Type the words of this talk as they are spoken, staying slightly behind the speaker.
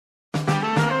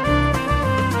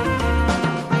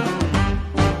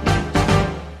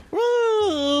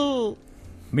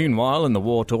Meanwhile, in the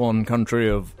war-torn country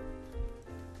of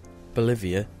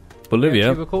Bolivia. Are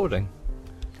you recording?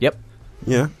 Yep.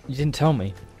 Yeah. You didn't tell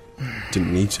me.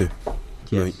 Didn't need to.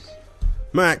 Yes. Right.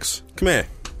 Max, come here.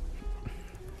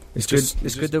 It's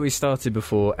good that we started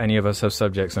before any of us have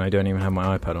subjects, and I don't even have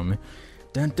my iPad on me.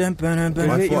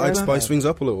 I thought I'd spice things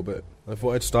up a little bit. I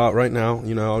thought I'd start right now.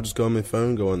 You know, I'll just go on my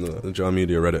phone, go on the Jar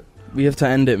Media Reddit. We have to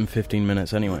end it in 15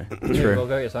 minutes anyway. True. We'll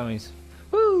go get Sammy's.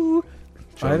 Woo!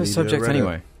 Jar I have a Media subject Reddit.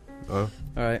 anyway. Oh.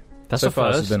 Alright. That's so the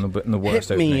far, first. this has been the worst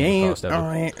Hit me, opening of the cast ever.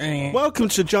 Alright. Welcome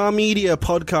to Jar Media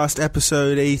Podcast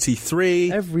Episode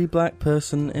 83. Every black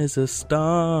person is a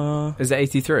star. Is it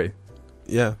 83?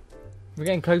 Yeah. We're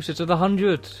getting closer to the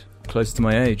 100. Close to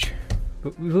my age.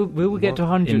 We'll get to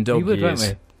 100. In dog we would, years.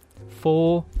 won't we?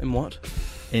 4. In what?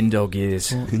 In dog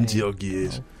years. In dog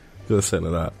years. Gotta say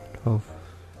like that. 12.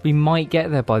 We might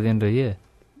get there by the end of the year.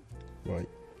 Right.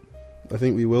 I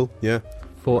think we will, yeah.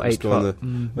 4, Let's 8, go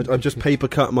on 12. I've just paper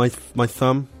cut my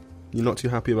thumb. You're not too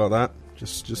happy about that?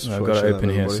 Just No, I've got it open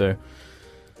here, so...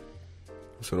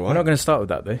 So do I. We're not going to start with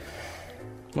that, though.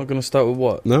 Not going to start with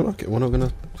what? No, okay, we're not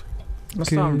gonna... Let's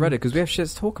start on Reddit, because we have shit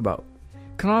to talk about.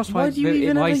 Can I ask Why do you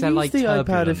even why ever is there use like the iPad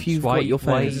turbulence? if you've Why- got your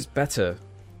phone? why- Because it's better.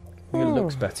 I think it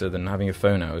looks better than having your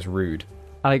phone out. It's rude.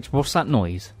 Alex, what's that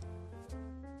noise?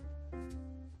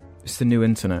 It's the new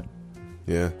internet.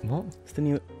 Yeah. What? It's the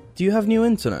new... Do you have new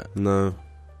internet? No.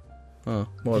 Oh.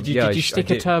 Well, Did you stick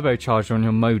a turbocharger on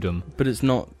your modem? But it's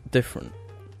not different.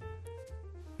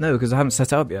 No, because I haven't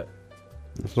set it up yet.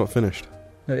 It's not finished.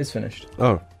 No, it is finished.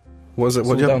 Oh. What is it? It's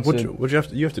What do all you have, down what to- do you, what do you have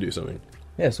to... You have to do something.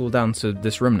 Yeah, it's all down to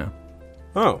this room now.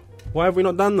 Oh. Why have we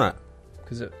not done that?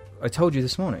 Because I told you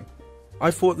this morning.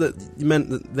 I thought that you meant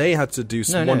that they had to do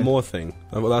No, one no. more thing.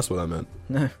 Oh, well, that's what I meant.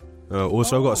 No.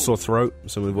 Also, I've got a sore throat,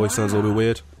 so my voice sounds a little bit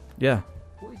weird. Yeah.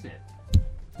 What is it?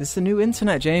 It's the new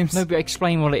internet, James. No, but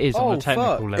explain what it is on Oh, a technical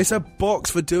fuck. level. It's a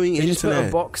box for doing They just put a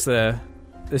internet. box there.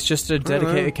 It's just a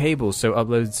dedicated cable, so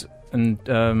uploads and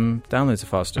downloads are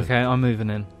faster. Okay, I'm moving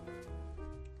in.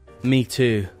 Me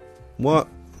too. What?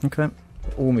 Okay.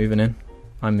 All moving in.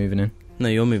 I'm moving in. No,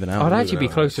 you're moving out. I'd moving actually be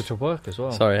out. closer to work as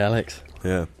well. Sorry, Alex.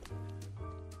 Yeah.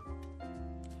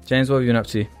 James, what have you been up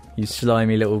to? You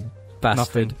slimy little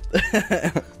bastard.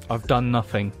 Nothing. I've done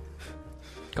nothing.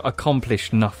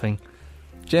 Accomplished nothing.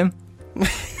 Jim?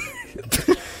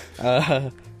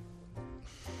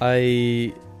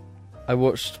 I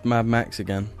watched Mad Max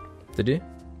again. Did you?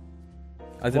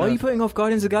 I don't Why know are you if- putting off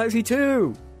Guardians of the Galaxy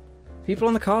 2? People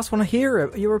on the cast want to hear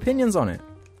it, your opinions on it.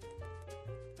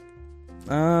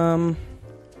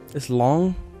 It's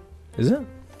long. Is it?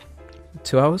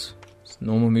 2 hours? It's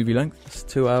normal movie length. It's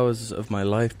 2 hours of my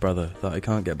life, brother, that I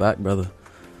can't get back, brother.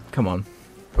 Come on.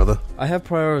 Brother. I have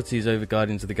priorities over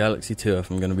Guardians of the Galaxy 2,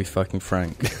 if I'm going to be fucking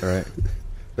frank, alright?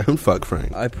 Don't fuck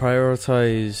Frank. I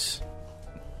prioritise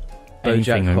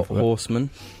Anything BoJack over it. Horseman.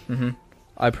 Mm-hmm.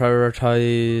 I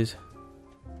prioritise...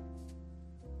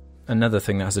 Another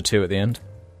thing that has a 2 at the end.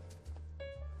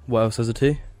 What else has a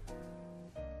 2?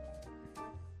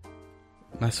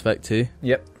 Mass Effect 2.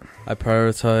 Yep. I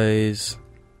prioritise...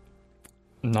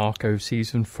 Narco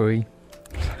Season 3.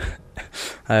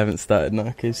 I haven't started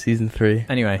Narcos Season 3.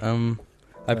 Anyway. I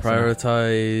That's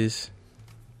prioritise...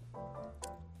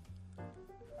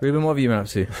 Ruben, what have you been up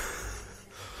to?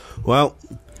 Well,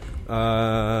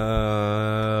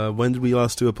 when did we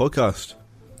last do a podcast?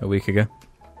 A week ago.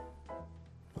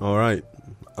 All right.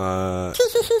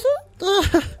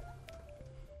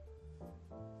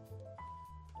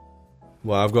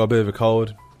 Well, I've got a bit of a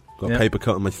cold. Got a Yeah. paper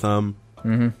cut on my thumb.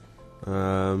 Mm-hmm.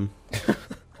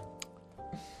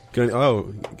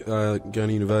 Going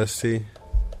to university.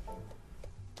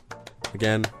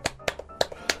 Again.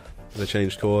 I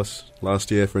changed course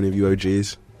last year for any of you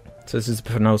OGs. So this is the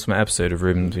penultimate episode of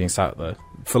Ruben being sat there.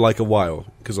 For like a while,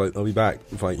 because I'll be back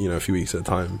for like, a few weeks at a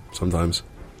time sometimes.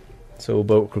 So we'll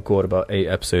both record about 8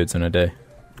 episodes in a day.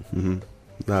 Mm-hmm.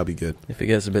 That'll be good. If it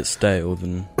gets a bit stale,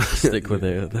 then stick with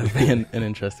it. That'll be an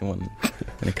interesting one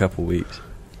in a couple of weeks.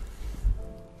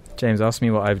 James, ask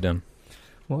me what I've done.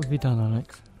 What have you done,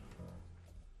 Alex?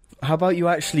 How about you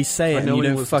actually say it and you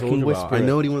don't fucking whisper I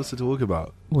know it? what he wants to talk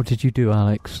about. What did you do,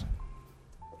 Alex?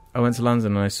 I went to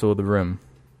London and I saw The Room.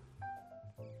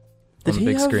 Did on the he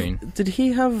big have, screen. Did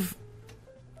he have...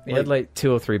 He had like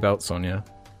 2 or 3 belts on, yeah.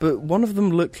 But one of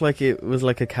them looked like it was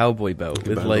like a cowboy belt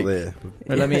with like... there.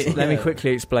 But let me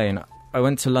quickly explain. I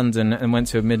went to London and went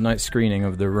to a midnight screening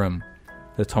of The Room,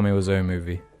 the Tommy Wiseau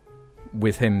movie,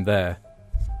 with him there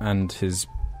and his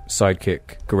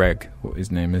sidekick Greg, what his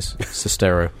name is,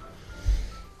 Sestero.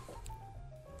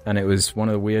 And it was one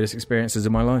of the weirdest experiences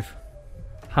of my life.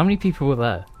 How many people were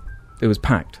there? It was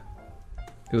packed.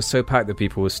 It was so packed that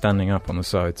people were standing up on the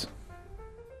sides.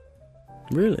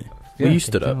 Really? Yeah. Well, you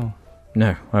stood up. Oh.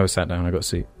 No, I was sat down. I got a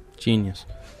seat. Genius.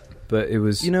 But it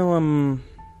was... You know,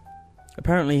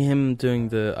 apparently him doing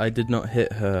the I did not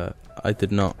hit her, I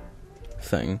did not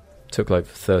thing. Took like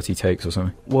 30 takes or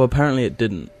something. Well, apparently it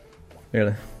didn't.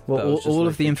 Really? Well, That was just all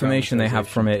like of the the information they have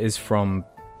from it is from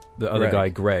the other Greg. guy,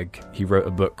 Greg. He wrote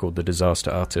a book called The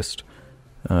Disaster Artist,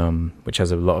 which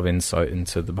has a lot of insight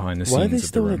into the behind the scenes Why are they of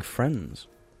still the room. like friends?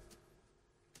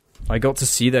 I got to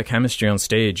see their chemistry on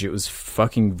stage. It was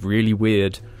fucking really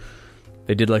weird.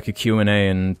 They did like a Q&A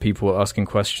and people were asking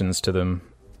questions to them,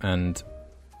 and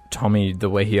Tommy, the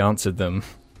way he answered them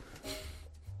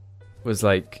was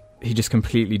like he just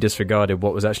completely disregarded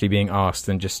what was actually being asked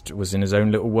and just was in his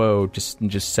own little world,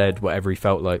 just said whatever he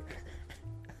felt like.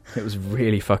 It was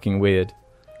really fucking weird.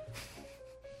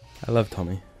 I love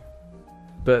Tommy.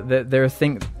 But there are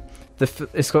things...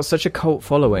 It's got such a cult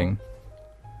following.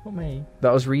 What me? That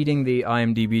I was reading the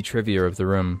IMDb trivia of The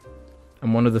Room,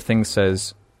 and one of the things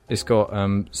says it's got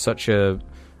such a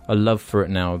love for it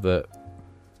now that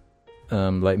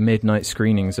like midnight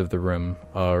screenings of The Room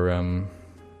are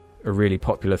a really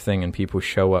popular thing, and people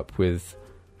show up with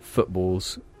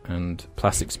footballs and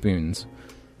plastic spoons.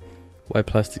 Why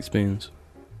plastic spoons?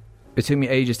 It took me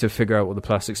ages to figure out what the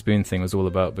plastic spoon thing was all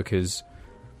about, because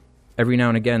every now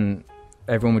and again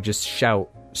everyone would just shout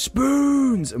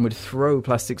spoons and would throw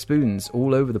plastic spoons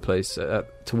all over the place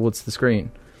towards the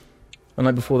screen. And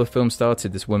like before the film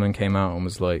started, this woman came out and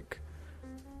was like,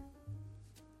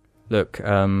 look,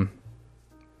 I know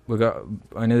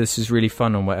this is really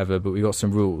fun and whatever, but we got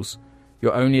some rules.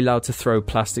 You're only allowed to throw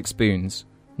plastic spoons,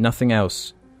 nothing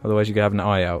else, otherwise you could have an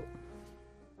eye out.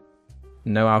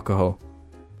 No alcohol.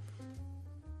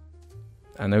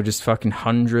 And there were just fucking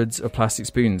hundreds of plastic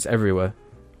spoons everywhere.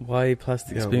 Why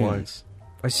plastic spoons?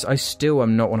 I still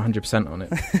am not 100% on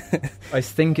it. I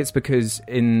think it's because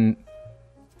in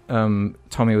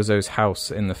Tommy Wiseau's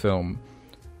house in the film,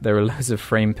 there are loads of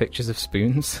framed pictures of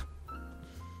spoons,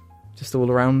 just all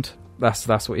around.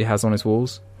 That's what he has on his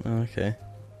walls. Oh, okay.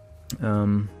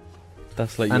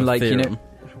 That's like and your like theorem. you know,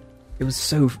 it was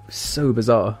so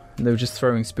bizarre. And they were just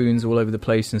throwing spoons all over the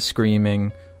place and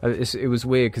screaming. It was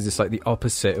weird because it's like the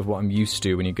opposite of what I'm used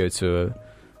to when you go to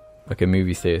a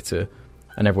movie theatre,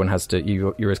 and everyone has to.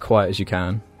 You're as quiet as you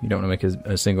can. You don't want to make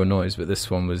a single noise. But this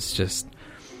one was just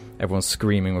everyone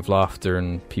screaming with laughter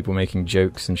and people making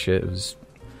jokes and shit. It was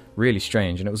really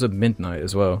strange, and it was at midnight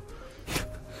as well.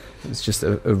 It was just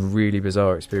a really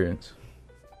bizarre experience.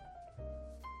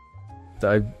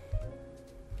 And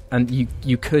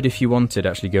you could, if you wanted,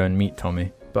 actually go and meet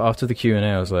Tommy. But after the Q&A,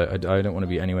 I was like, I don't want to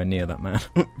be anywhere near that man.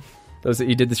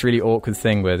 He did this really awkward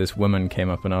thing where this woman came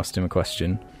up and asked him a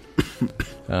question.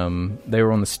 They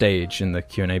were on the stage, and the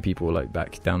Q&A people were like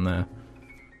back down there.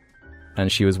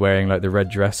 And she was wearing like the red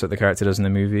dress that the character does in the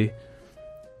movie.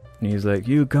 And he was like,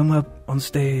 "You come up on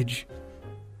stage."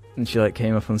 And she like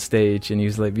came up on stage, and he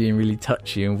was like being really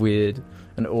touchy and weird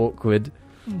and awkward.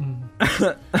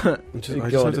 Where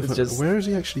is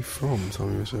he actually from,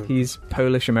 Tommy? He's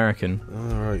Polish American.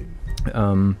 Oh, right.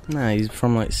 Nah, he's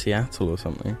from like Seattle or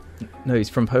something. No, he's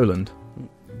from Poland.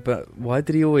 But why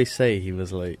did he always say he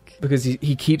was like... Because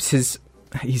he keeps his...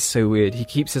 He's so weird. He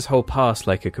keeps his whole past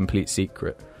like a complete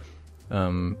secret.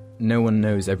 No one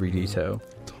knows every detail.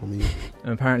 Tommy.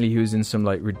 And apparently he was in some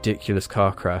like ridiculous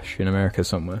car crash in America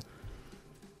somewhere.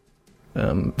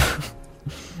 And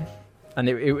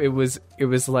it was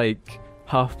like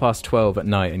 12:30 at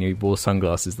night, and he wore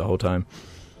sunglasses the whole time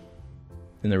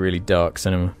in a really dark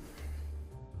cinema.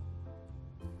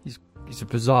 He's a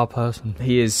bizarre person.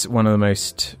 He is one of the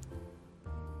most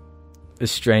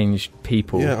estranged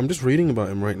people. Yeah, I'm just reading about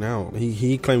him right now.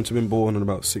 He claimed to have been born at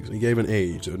about 6. He gave an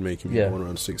age that would make him born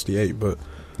around 68, but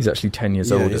he's actually 10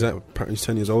 years older. He's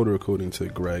 10 years older according to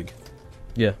Greg.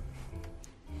 Yeah.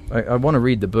 I want to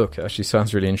read the book. It actually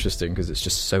sounds really interesting because it's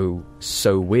just so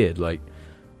weird. Like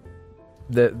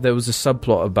there was a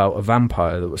subplot about a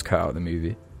vampire that was cut out of the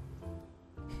movie.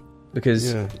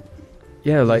 Because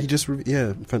like he just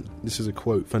this is a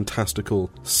quote: "Fantastical,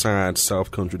 sad,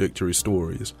 self-contradictory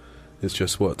stories." It's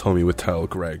just what Tommy would tell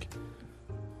Greg.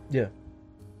 Yeah.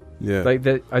 Yeah. Like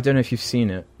I don't know if you've seen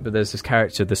it, but there's this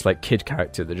character, this like kid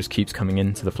character that just keeps coming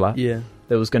into the flat. Yeah.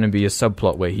 There was going to be a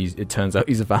subplot where it turns out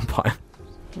he's a vampire.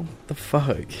 What the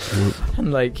fuck?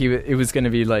 And like it was going to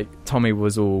be like Tommy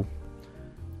was all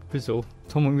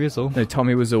Tommy Wiseau. No,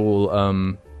 Tommy was all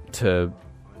to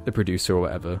the producer or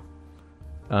whatever.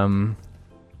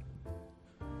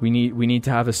 We need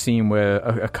to have a scene where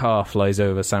a car flies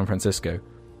over San Francisco.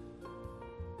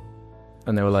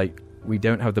 And they were like, "We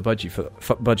don't have the budget for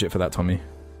that, Tommy."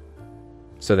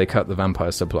 So they cut the vampire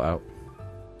subplot out.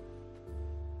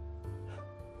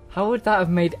 How would that have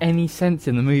made any sense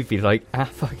in the movie? Like,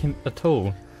 fucking at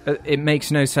all? It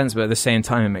makes no sense, but at the same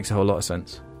time, it makes a whole lot of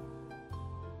sense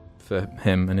for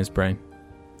him and his brain.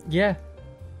 Yeah.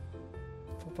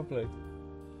 Probably.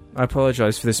 I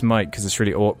apologise for this mic because it's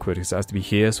really awkward because it has to be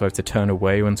here, so I have to turn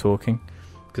away when talking.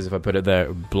 Because if I put it there, it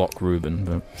would block Ruben.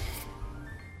 But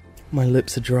My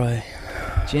lips are dry.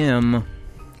 Jim.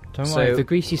 Don't So- worry, the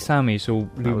greasy Sammys will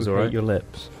That was lubricate alright. your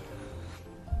lips.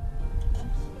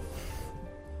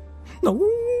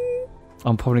 No.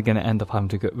 I'm probably going to end up having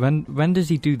to go. When does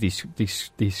he do these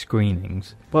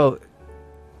screenings? Well,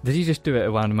 Did he just do it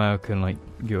around America and like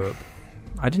Europe?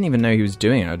 I didn't even know he was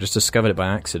doing it. I just discovered it by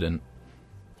accident.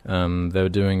 They were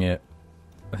doing it,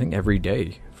 I think, every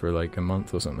day for like a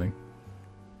month or something.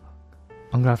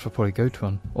 I'm gonna have to probably go to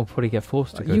one, or probably get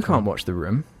forced to go. You to can't one. watch The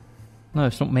Room. No,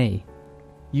 it's not me.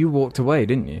 You walked away,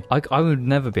 didn't you? I would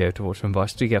never be able to watch one, but I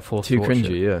still get forced Too to watch cringy,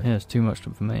 it. yeah. Yeah, it's too much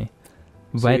for me.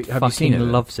 So Red have you seen fucking it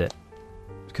then? loves it.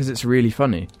 Because it's really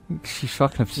funny. She's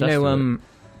fucking obsessed You know, with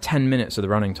it. 10 minutes of the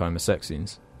running time are sex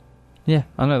scenes. Yeah,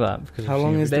 I know that. Because How I've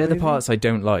long seen is it. They're the movie? parts I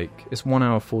don't like. It's 1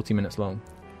 hour, 40 minutes long.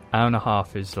 Hour and a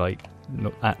half is like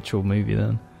not actual movie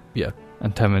then. Yeah.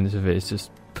 And 10 minutes of it is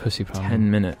just pussy pounding.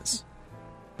 10 minutes.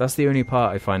 That's the only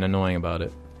part I find annoying about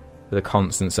it. The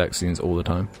constant sex scenes all the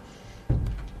time.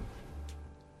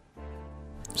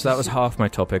 So that was half my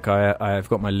topic. I've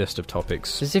got my list of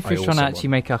topics. As if I you're trying to also actually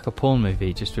make like a porn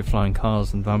movie just with flying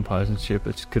cars and vampires and shit,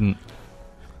 but just couldn't.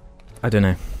 I don't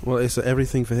know. Well, it's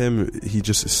everything for him. He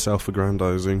just is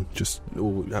self-aggrandizing. Just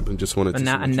all happened. Just wanted to.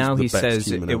 And now he says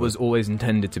human it ever. was always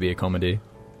intended to be a comedy.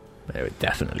 But it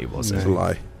definitely It's wasn't. a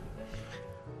lie.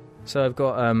 So I've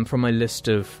got from my list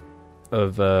of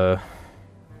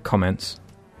comments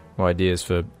or ideas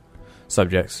for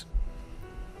subjects.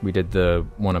 We did the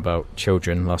one about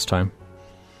children last time.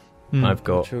 I've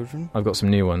got Children?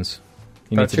 some new ones.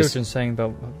 You About need to just children saying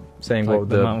about saying like what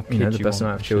the the amount of you know kids the you best want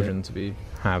amount of and children to be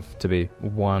have to be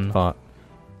one. part.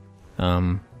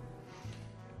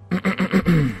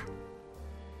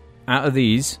 Out of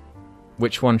these,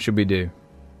 which one should we do?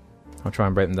 I'll try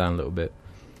and break them down a little bit.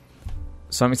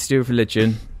 Something to do with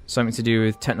religion, something to do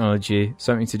with technology,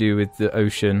 something to do with the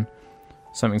ocean,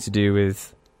 something to do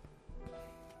with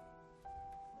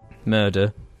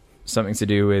murder, something to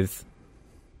do with...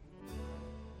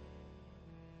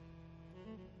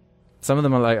 Some of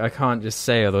them are like, I can't just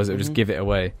say, otherwise it would just give it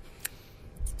away.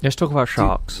 Let's talk about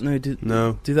sharks. No, do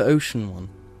the ocean one.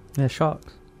 Yeah,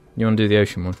 sharks. You want to do the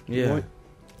ocean one? Yeah. Why-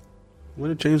 Where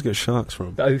did James get sharks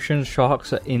from? The ocean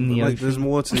sharks are in the Like, ocean. there's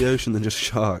more to the ocean than just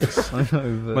sharks. I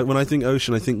know, but Like when I think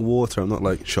ocean, I think water. I'm not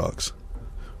like sharks.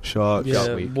 Sharks. Yeah,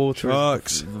 Sweet. water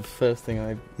Sharks. is the first thing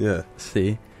I Yeah.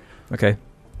 see. Okay.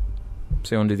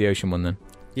 So you want to do the ocean one then?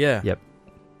 Yeah. Yep.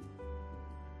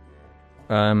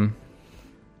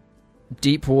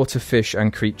 Deep water fish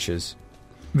and creatures.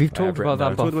 we've I've talked written about that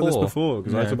down. I talked about this before. before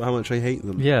because I Yeah. talked about how much I hate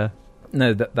them. Yeah.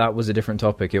 No, that was a different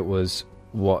topic. It was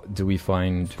what do we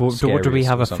find What do we scariest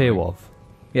have or a fear something. of?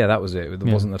 Yeah, that was it. It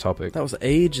Yeah. wasn't the topic. That was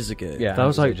ages ago. Yeah, That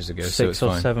was like ages ago, so 6 it's or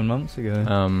fine. 7 months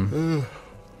ago.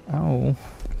 Ow.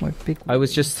 My big... I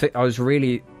was just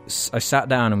I sat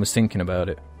down and was thinking about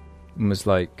it and was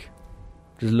like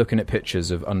just looking at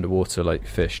pictures of underwater like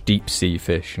fish, deep sea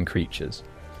fish and creatures.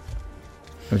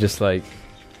 I'm just like,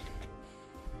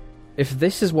 if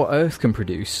this is what Earth can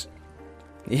produce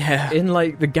Yeah. in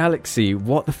like the galaxy,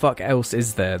 what the fuck else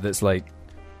is there that's like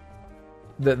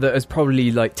that is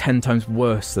probably like 10 times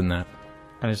worse than that?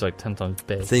 And it's like 10 times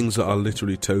big. Things that are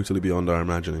literally totally beyond our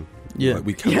imagining. Yeah.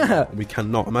 Like, Yeah. we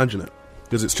cannot imagine it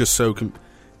because it's just so.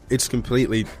 It's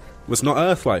completely. Well, it's not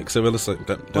Earth-like, so we're just like.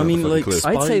 Don't I mean, have a like, clue.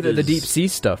 I'd say that the Spiders- deep sea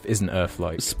stuff isn't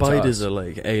Earth-like. to Spiders us. are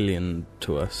like alien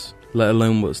to us. Let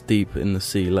alone what's deep in the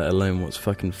sea. Let alone what's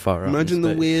fucking far out. Imagine in the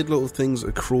space. weird little things that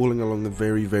are crawling along the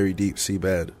very, very deep sea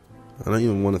bed. I don't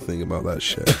even want to think about that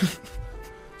shit.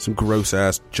 Some gross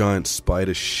ass giant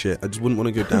spider shit. I just wouldn't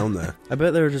want to go down there. I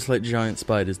bet there are just like giant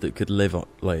spiders that could live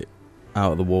like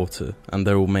out of the water, and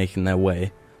they're all making their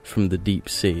way from the deep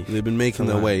sea. They've been making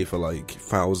their Wow. way for like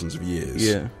thousands of years.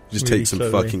 Yeah. Just Really takes them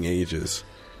slowly. fucking ages.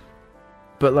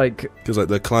 But like, Because like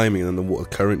they're climbing and then the water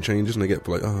current changes and they get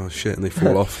like, oh shit, and they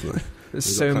fall off. Like, there's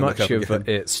We've so got to much climb back of up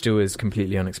again. it still is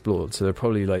completely unexplored. So they're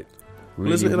probably like really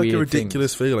well, isn't it like a weird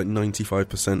ridiculous things. figure? Like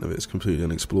 95% of it is completely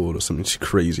unexplored or something just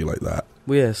crazy like that.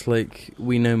 Well, yes, like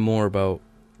we know more about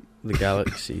the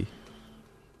galaxy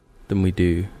than we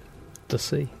do. The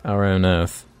sea. Our own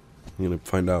Earth. I'm gonna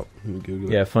find out. I'm gonna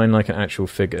Google Yeah, find like an actual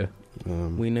figure. it.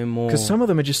 We know more. Because some of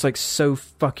them are just like so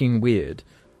fucking weird.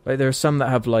 Like there are some that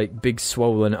have like big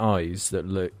swollen eyes that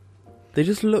look They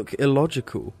just look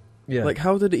illogical. Yeah. Like,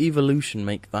 how did evolution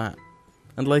make that?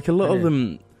 And, like, a lot of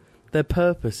them, their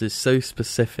purpose is so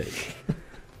specific.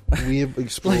 We have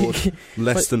explored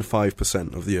less than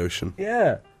 5% of the ocean.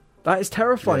 Yeah. That is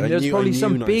terrifying. Yeah, There's probably I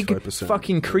some knew big 95%,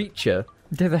 fucking creature.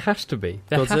 Yeah, there has to be.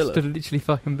 There has Godzilla. to literally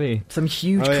fucking be. Some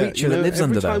huge Oh, yeah. creature that lives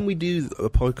under Every there. time we do a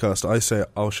podcast, I say,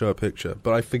 I'll show a picture.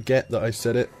 But I forget that I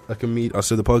said it. I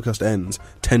said the podcast ends,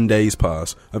 10 days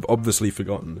pass. I've obviously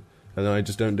forgotten. And then I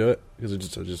just don't do it, because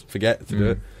I just forget to do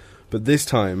it. But this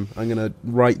time, I'm going to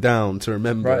write down to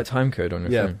remember. Write a time code on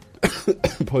your phone.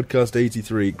 Podcast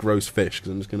 83, gross fish,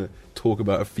 because I'm just going to talk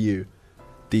about a few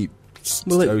deep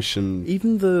ocean.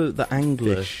 Even the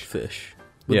angler fish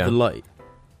with Yeah. the light.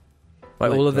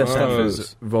 Like all of their Oh.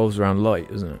 stuff revolves around light,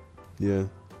 isn't it? Yeah.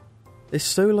 It's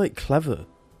so, like, clever.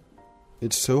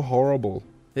 It's so horrible.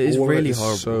 It is All of really is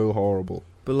horrible. so horrible.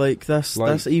 But, like, that's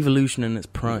evolution in its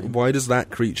prime. Why does that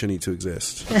creature need to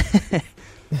exist?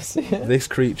 This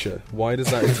creature. Why does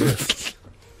that exist?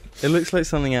 It looks like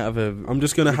something out of a... I'm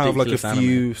just going to have like a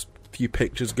ridiculous few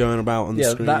pictures going about on the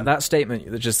screen. that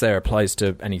statement that just there applies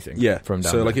to anything. Yeah. From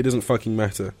down so there. like it doesn't fucking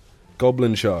matter.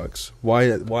 Goblin sharks. Why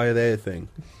are they a thing?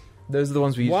 Those are the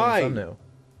ones we use Why? on the thumbnail.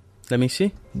 Let me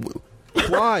see.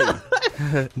 Why?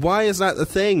 Why is that the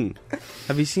thing?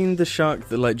 Have you seen the shark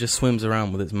that, like, just swims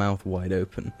around with its mouth wide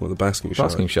open? Well, the basking shark.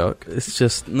 Basking shark. It's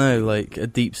just, no, like, a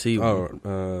deep sea one.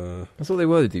 I thought they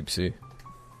were the deep sea.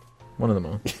 One of them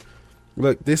are.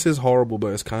 Look, this is horrible, but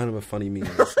it's kind of a funny meme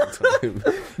at the same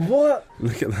time. What?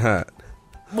 Look at that.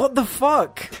 What the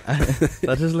fuck?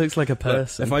 That just looks like a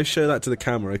person. If I show that to the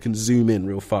camera, I can zoom in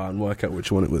real far and work out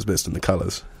which one it was based on the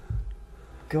colours.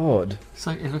 God. It's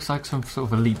like, it looks like some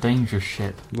sort of Elite Dangerous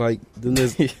ship. Like, then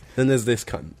there's this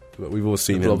cunt. But we've all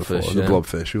seen The him before. blobfish, The yeah.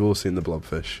 blobfish. We've all seen the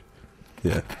blobfish.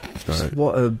 Yeah. Right.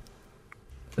 What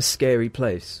a scary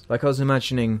place. Like I was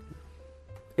imagining,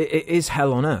 it is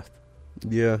hell on earth.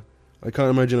 Yeah. I can't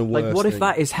imagine a worse Like what if thing.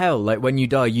 that is hell? Like when you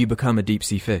die, you become a deep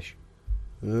sea fish.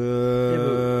 Yeah,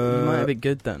 but you might have it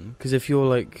good then, because if you're,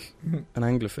 like, an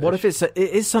anglerfish... What if it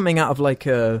is something out of like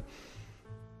an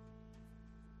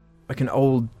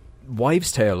old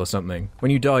wives' tale or something? When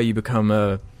you die, you become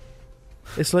a...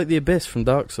 It's like the Abyss from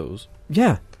Dark Souls.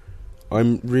 Yeah.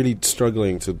 I'm really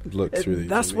struggling to look through these.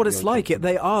 That's what it's like.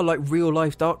 They are like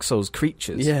real-life Dark Souls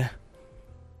creatures. Yeah.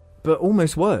 But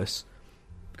almost worse.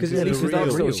 Because Yeah, at least they're with Dark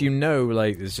real. Souls, you know,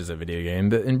 like, it's just a video game,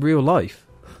 but in real life...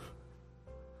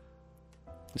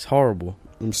 It's horrible.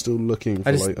 I'm still looking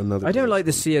for like another. I don't like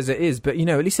the sea as it is, but, you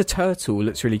know, at least a turtle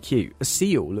looks really cute. A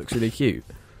seal looks really cute.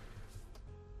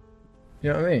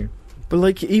 You know what I mean? But,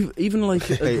 like, even like...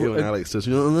 I hate it when Alex does.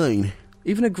 You know what I mean?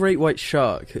 Even a great white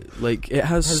shark, like, it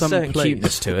has There's some certain place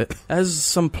cuteness to it. It has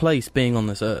some place being on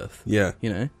this earth. Yeah.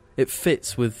 You know, it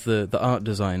fits with the art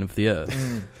design of the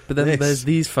earth. But then Yes. there's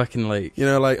these fucking, like... You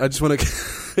know, like, I just want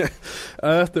to...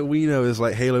 Earth that we know is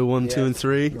like Halo 1, 2 and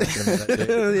 3.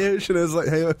 The ocean is like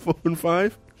Halo 4 and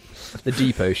 5. The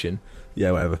deep ocean.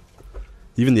 Yeah, whatever.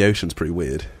 Even the ocean's pretty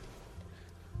weird.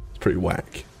 It's pretty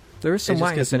whack. There is some It just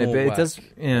whackness gets in it, more but it whack does...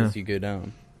 Yeah. as you go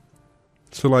down.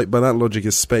 So, like, by that logic,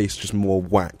 is space just more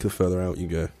whack the further out you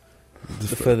go?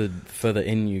 The further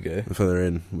in you go. The further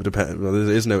in. Well,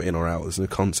 there is no in or out. There's no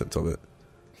concept of it.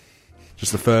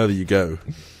 Just the further you go.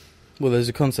 Well, there's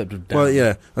a concept of down. Well,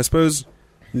 yeah. I suppose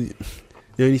the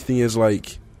only thing is,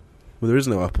 like... Well, there is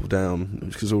no up or down.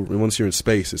 Because once you're in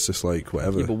space, it's just like,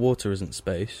 whatever. Yeah, but water isn't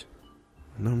space.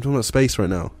 No, I'm talking about space right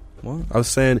now. What? I was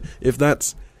saying, if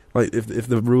that's... Like, if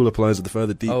the rule applies that the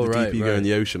further deep, Oh, the right, deeper you go right. in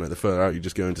the ocean, like, the further out you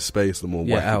just go into space, the more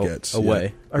Yeah, whack out, it gets.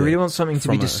 away. I really want something to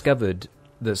be From Earth. discovered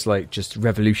that's, like, just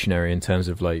revolutionary in terms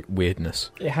of, like, weirdness.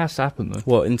 It has to happen, though.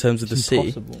 What, in terms of the It's sea?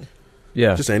 impossible.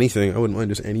 Yeah. Just anything. I wouldn't mind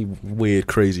just any weird,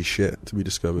 crazy shit to be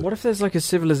discovered. What if there's, like, a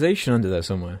civilization under there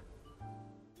somewhere?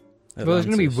 Well, there's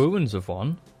going to be Atlantis. ruins of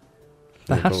one.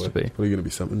 There Yeah, has to be. Probably going to be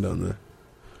something down there.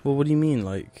 Well, what do you mean,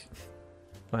 like...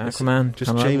 Like It's Aquaman?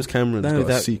 Just Camera? James Cameron's No, got a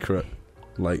that- secret,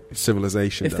 like,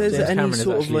 civilization If down there's James there. any Cameron is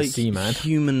sort of, actually a like, seaman.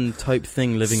 human-type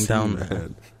thing living down there...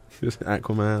 Seaman. Just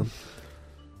Aquaman.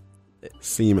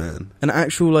 Seaman. An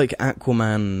actual, like,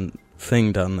 Aquaman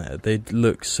thing down there, they'd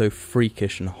look so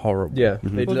freakish and horrible. Yeah.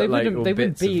 Mhm. They'd Well, look they like wouldn't, all they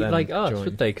wouldn't bits of be them like us, joined.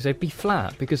 would they? Because they'd be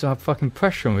flat, because of how fucking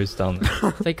pressure is down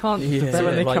there. They can't... Yeah. develop So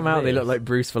when they like come out, they this. look like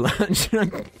Bruce for lunch.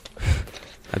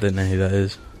 I don't know who that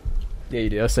is. Yeah, you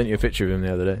do. I sent you a picture of him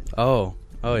the other day. Oh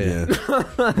yeah.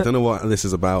 I don't know what this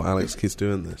is about. Alex keeps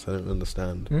doing this. I don't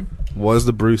understand. Hmm? What is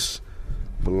the Bruce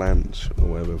Blanche or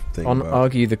whatever thing On about?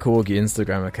 Argue the Corgi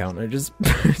Instagram account, I just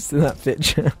posted that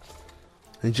picture.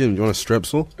 Hey Jim, do you want a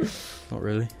strepsil? Not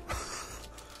really.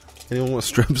 Anyone want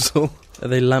a strepsil? Are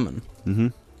they lemon? Mm-hmm.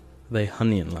 they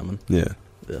honey and lemon? Yeah.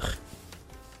 Ugh.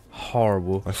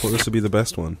 Horrible. I thought this would be the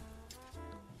best one.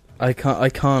 I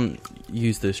can't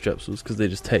use those strepsils because they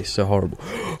just taste so horrible.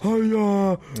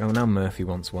 Oh, now Murphy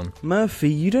wants one. Murphy,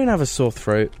 you don't have a sore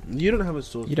throat. You don't have a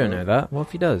sore You don't know that. What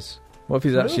if he does? What if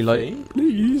he's actually like...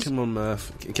 Please. Come on,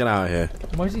 Murph. Get out of here.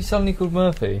 Why is he suddenly called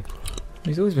Murphy?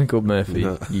 He's always been called Murphy,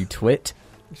 No. you twit.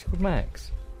 He's called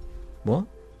Max. What?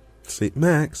 See,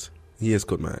 Max. He is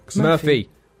called Max. Murphy.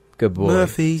 Good boy.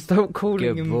 Murphy. Stop calling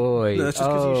Good him. boy. No, it's just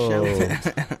 'cause you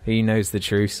shouted. He knows the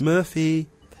truth. Murphy.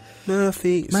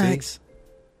 See? Max.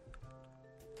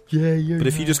 Yeah. But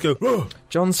if you just go, oh,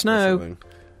 Jon Snow.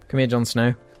 Come here, Jon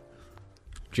Snow.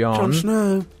 Jon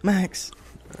Snow. Max.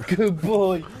 Good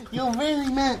boy. You're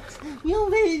really Max. You're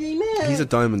really Max. He's a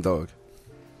diamond dog.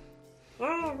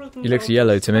 He looks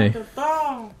yellow to me.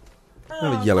 Not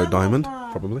a yellow diamond,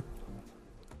 probably.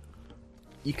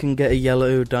 You can get a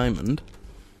yellow diamond.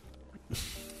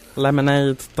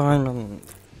 Lemonade diamond.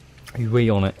 He's wee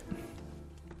on it.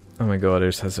 Oh my god, I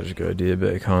just had such a good idea, but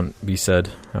it can't be said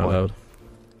out What? loud.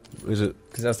 Is it?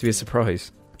 Because it has to be a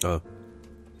surprise. Oh.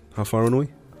 How far on are we?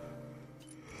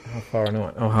 How far are we?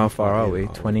 Oh, how far are we?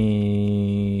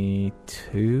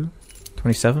 22?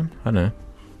 27? I don't know.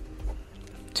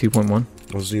 2.1?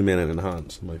 I'll zoom in and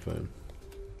enhance on my phone.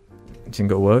 It didn't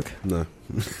got to work. No.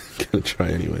 Gonna try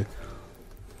anyway.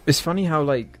 It's funny how,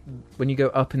 like, when you go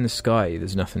up in the sky,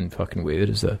 there's nothing fucking weird,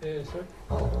 is there?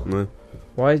 No.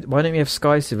 Why don't we have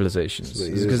sky civilizations? So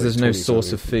it Is is because like there's no 20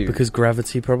 source of something. food. Because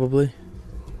gravity, probably.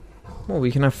 Well,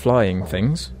 we can have flying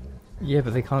things. Yeah,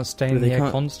 but they can't stay in They the air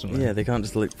can't- constantly. Yeah, they can't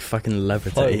just like fucking Float,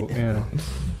 levitate. yeah.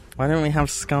 Why don't we have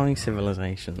sky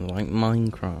civilizations like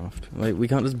Minecraft? Like we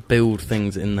can't just build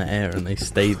things in the air and they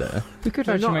stay there. We could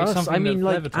No, actually not make us. something I mean, that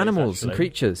like levitates, animals and actually.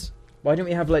 creatures. Why don't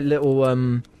we have like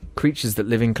little creatures that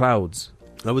live in clouds?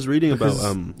 I was reading Because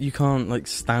about you can't like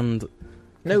stand.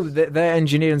 No, they're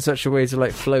engineered in such a way to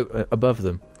like float above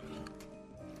them.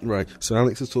 right. So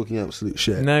Alex is talking absolute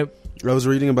shit. No, I was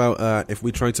reading about if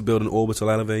we tried to build an orbital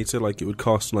elevator, like it would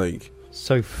cost like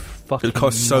So fucking it would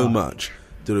cost so nuts. much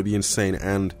that it would be insane,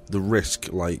 and the risk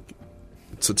like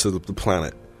to the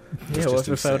planet. yeah, just what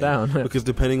if it fell insane. down? Because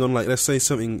depending on like, let's say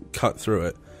something cut through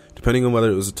it, depending on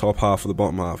whether it was the top half or the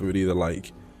bottom half, it would either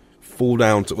like fall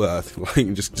down to Earth, like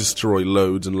and just destroy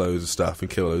loads and loads of stuff and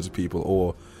kill loads of people,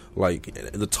 or like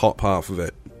the top half of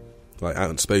it, like out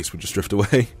in space, would just drift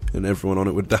away and everyone on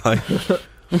it would die.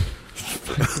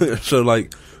 So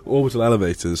like orbital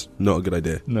elevators, not a good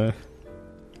idea. No.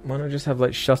 Why not just have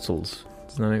like shuttles?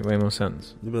 Doesn't that make way more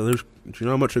sense? Yeah, but do you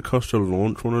know how much it costs to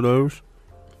launch one of those?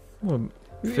 Well,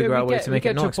 figure out a way to make it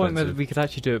to not a point where expensive. we could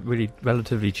actually do it really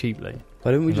relatively cheaply.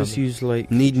 Why don't we just use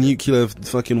like Need nuclear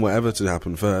fucking whatever to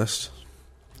happen first.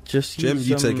 just Jim, use,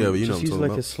 you take over, you know just what I'm use talking like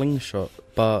about. a slingshot,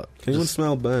 but Can anyone just-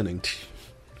 smell burning?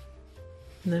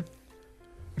 No.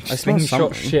 I smell Slingshot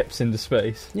something. ships into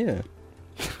space. Yeah.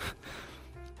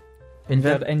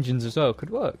 Invent engines as well. Could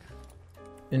work.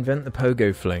 Invent the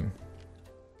pogo fling.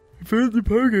 Invent the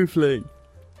pogo fling.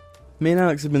 Me and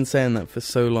Alex have been saying that for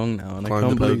so long now, and I Climb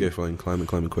can't the believe pogo flying, climb it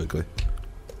quickly.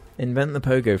 Invent the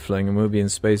pogo fling and we'll be in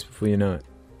space before you know it.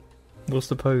 What's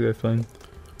the pogo fling?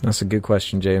 That's a good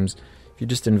question, James. If you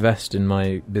just invest in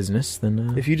my business,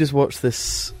 then... If you just watch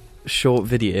this short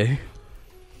video,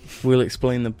 we'll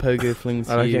explain the pogo fling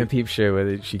to I like you. it in Peep Show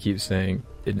where she keeps saying,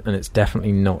 and it's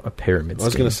definitely not a pyramid I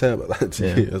was scheme. going to say about that to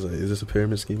Yeah. you. I was like, is this a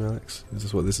pyramid scheme, Alex? Is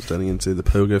this what this is turning into? The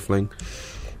pogo fling?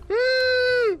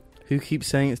 Who keeps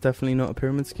saying it's definitely not a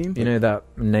pyramid scheme? You know that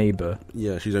neighbour?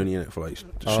 Yeah, she's only in it for like a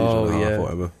Oh, season and a half yeah. or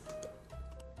whatever.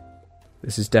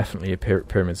 This is definitely a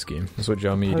pyramid scheme. That's what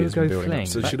Jar Media's been Pogo building fling. up.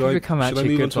 So That should could I become actually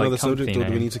move good, on to another like, subject, or company do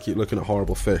we name. need to keep looking at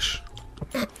horrible fish?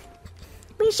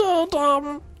 We said,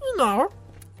 you know.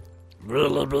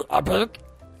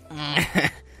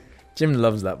 Jim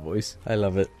loves that voice. I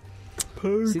love it.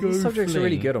 See, these subjects are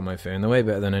really good on my phone. They're way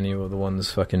better than any of the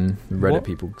ones fucking Reddit What?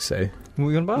 people say. What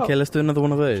are you on about? Okay, let's do another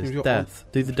one of those. You're Death.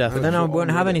 Do the death. But then I You're won't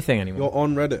on have Reddit. anything anymore. You're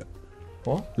on Reddit.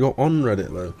 What? You're on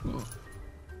Reddit, though.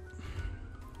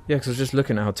 Yeah, because I was just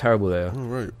looking at how terrible they are. Oh,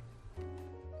 right.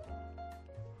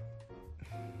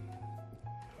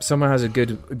 Someone has a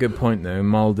good point though.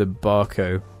 Mulder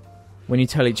Barco. When you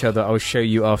tell each other, "I'll show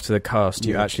you after the cast,"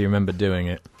 you Yeah. actually remember doing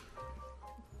it.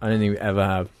 I don't think we ever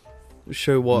have.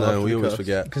 Show what? No, after we the always cast?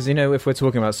 forget. Because if we're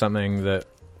talking about something that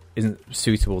isn't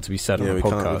suitable to be said Yeah, on a we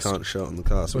podcast, can't show it on the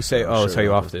cast. we'll say, "Oh, I'll tell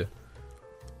you after," And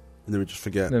then we just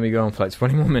forget. then we go on for like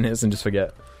 20 more minutes and just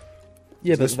forget.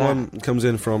 Yeah, So but this one comes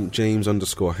in from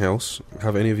James_House.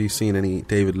 Have any of you seen any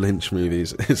David Lynch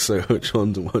movies? If so, which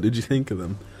ones and what did you think of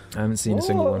them? I haven't seen a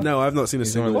single one. No, I've not seen a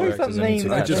He's single one one. of the directors I need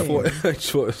to I just watch.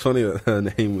 thought it was funny that her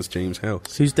name was James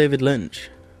House, Who's David Lynch?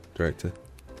 director.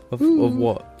 Of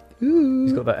what?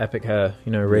 He's got that epic hair,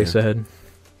 racer head.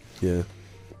 Yeah.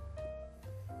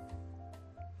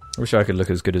 I wish I could look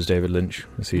as good as David Lynch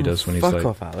as he does when he's Fuck like...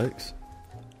 off, Alex.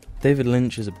 David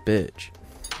Lynch is a bitch.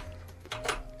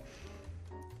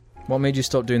 What made you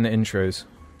stop doing the intros?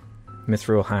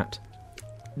 Mithril hat.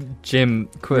 Jim,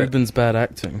 quit. Ruben's bad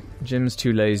acting. Jim's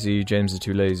too lazy, James is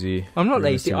too lazy. I'm not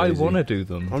Ruben's lazy, too I want to do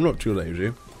them. I'm not too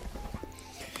lazy.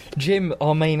 Jim,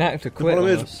 our main actor, quit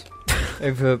problem on is- us.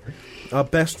 Over... Our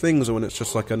best things are when it's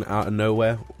just like an out of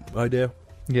nowhere idea.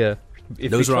 Yeah. If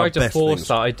Those we are our try to best force things.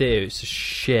 that idea, it's just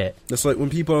shit. It's like when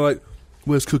people are like,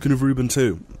 "Where's Cooking of Reuben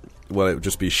 2?" Well, it would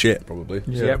just be shit, probably.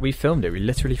 Yeah, we filmed it. We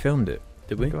literally filmed it.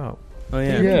 Did we? Go out. Oh,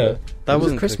 yeah. Yeah. That was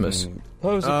wasn't Christmas. cooking. That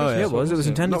was Oh, yeah, Yeah, it was. It was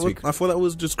intended to be. I thought that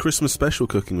was just Christmas special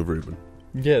Cooking with Reuben.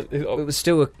 Yeah. It was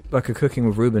still like a Cooking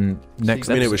with Ruben next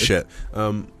I mean, episode. it was shit.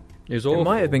 It was It awful.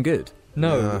 might have been good.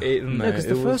 No, Yeah. No, because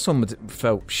the it first one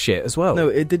felt shit as well. No,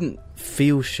 it didn't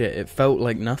feel shit. It felt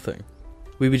like nothing.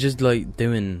 We were just like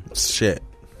doing. Shit.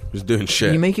 Just doing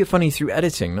shit. You make it funny through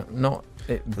editing, not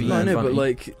it being No, I know, funny. but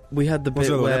like we had the What's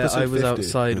bit the other one? where Episode I was 50?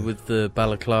 outside Yeah. with the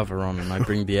balaclava on and I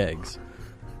bring the eggs.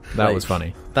 that like- was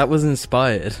funny. That was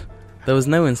inspired. There was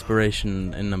no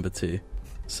inspiration in number 2,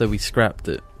 so we scrapped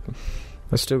it.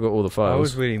 I still got all the I files.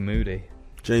 was really moody.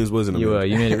 James was in a You mood.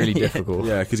 You made it really Yeah. difficult.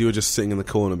 Yeah, because you were just sitting in the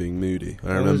corner being moody.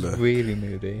 I I remember. was really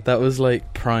moody. That was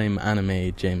like prime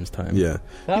anime James time. Yeah.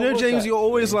 That You know, was James, that- you're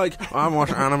always like, I haven't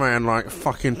watched anime in like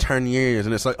fucking 10 years.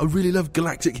 And it's like, I really love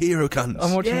Galactic Hero cunts.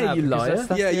 I'm watching Yeah, that you because liar.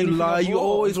 that's Yeah, the you only thing lie. I've You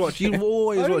always watch. You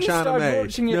always I only watch started anime.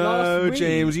 watching it No, last week.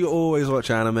 James, you always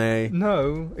watch anime.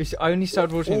 No, I only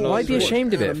started watching it Oh, last Why be week.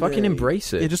 ashamed of it? Anime. Fucking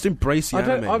embrace it. Yeah, just embrace the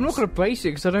anime. I'm not going to brace it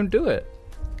because I don't do it.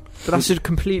 But that's a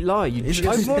complete lie. You It's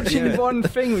just, I'm watching Yeah. one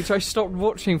thing which I stopped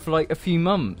watching for like a few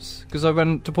months because I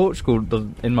went to Portugal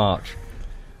in March.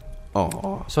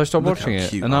 Oh, So I stopped Look watching how it,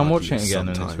 cute and I'm Archie watching it is again, and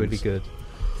it's sometimes. really good.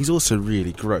 he's also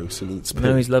really gross and eats poo.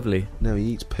 no, he's lovely. No, he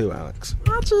eats poo, Alex.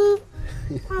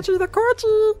 Archie the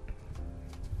Corgi.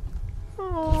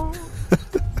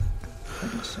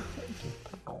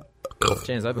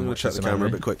 James, I've I'm been going to watching check the some camera a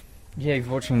anime. bit quick. Yeah, you're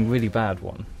watching a really bad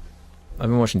one. I've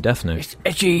been watching Death Note. It's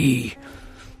edgy,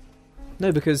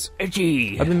 No, because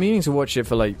edgy. I've been meaning to watch it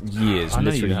for like years, I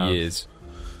know you literally have. years.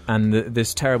 And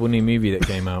this terrible new movie that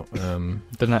came out The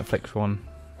Netflix one.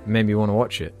 made me want to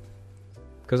watch it.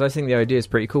 Because I think the idea is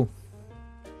pretty cool.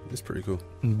 It's pretty cool.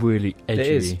 Really edgy. It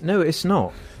is. No, it's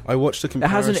not. I watched the It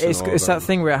comparison. hasn't. It's that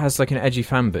thing where it has like an edgy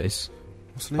fan base.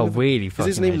 What's the name Oh, of it? really Is fucking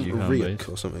his name edgy. Ryuk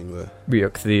or something there?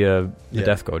 Ryuk, the Yeah.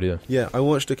 death god, yeah. Yeah, I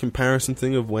watched a comparison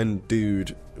thing of when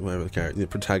dude, whatever the character, the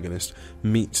protagonist,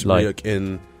 meets Like- Ryuk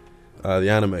in the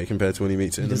anime compared to when he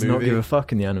meets it He in does the not movie. give a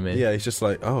fuck in the anime. Yeah, he's just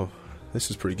like, oh, this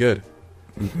is pretty good.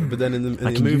 But then in I the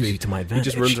can use movie, you to my he advantage.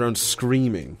 just runs around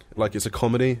screaming like it's a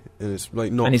comedy, and it's like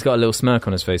not. And he's got a little smirk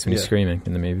on his face when he's Yeah. screaming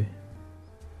in the movie.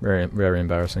 Very, very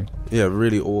embarrassing. Yeah,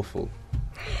 really awful.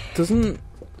 Doesn't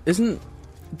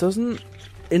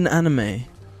in anime?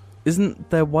 Isn't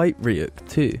there white Ryuk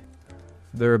too?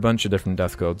 There are a bunch of different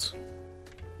death gods.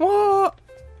 What?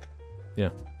 Yeah.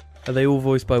 Are they all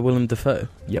voiced by Willem Dafoe?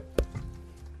 Yep.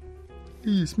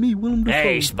 It's me, Willem Dafoe.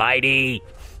 Hey, Spidey.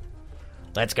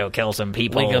 Let's go kill some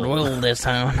people. We could rule this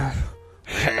town.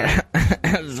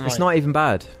 It's not even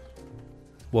bad.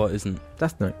 What isn't?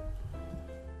 Death Note.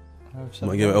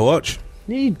 Might give it a watch.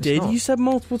 You did. not. You said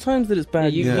multiple times that it's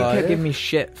bad. You You liar. kept giving me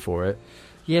shit for it.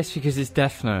 Yes, because it's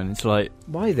Death Note, and it's like...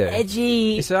 Why though?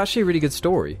 Edgy. It's actually a really good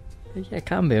story. Yeah, it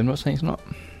can be. I'm not saying it's not.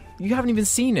 You haven't even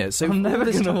seen it, so I'm never all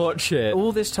this going to ti- watch it.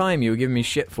 All this time you were giving me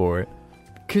shit for it.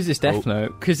 Because it's Death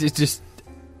Note. Because it's just...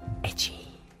 Edgy.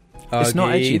 It's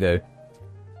not edgy though.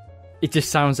 It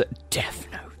just sounds like Death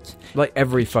Note. Like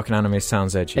every fucking anime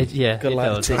sounds edgy. Yeah, it does.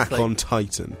 Galactic. It's Attack like, on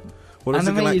Titan. What is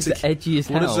the anime is galactic? edgy as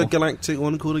What hell. is the galactic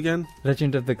one called again?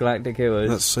 Legend of the Galactic Heroes.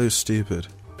 That's so stupid.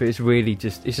 But it's really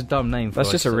just... It's a dumb name for That's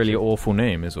like just a such really awful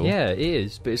name, is all. Yeah, it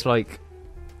is. But it's like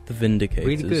The Vindicators.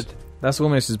 really good. That's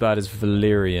almost as bad as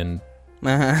Valerian.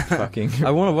 Fucking. I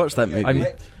want to watch that movie. I'm-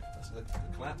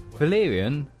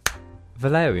 Valerian?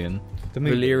 The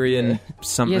movie. Valerian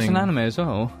something. Yeah, it's an anime as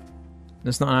well.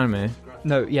 It's not an anime.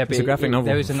 No, yeah, but It's a graphic novel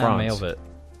there is from an anime France. of it.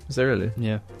 Is there really?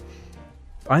 Yeah.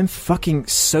 I'm fucking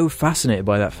so fascinated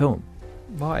by that film.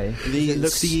 Why? The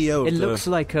CEO. It looks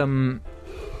like a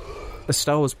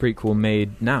Star Wars prequel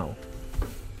made now.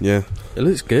 Yeah, It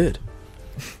looks good.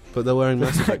 but they're wearing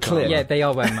Mass Effect Clear. armor. Yeah, they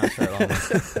are wearing Mass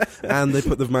Effect armor. And they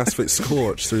put the Mass Effect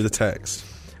Scorch through the text.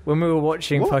 When we were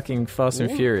watching What? fucking Fast and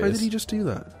What? Furious, How did he just do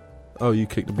that? Oh, you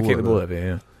kicked the I ball. kicked the ball over. over,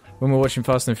 yeah. When we were watching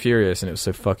Fast and Furious and it was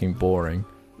so fucking boring,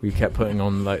 we kept putting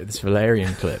on like this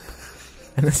Valerian clip.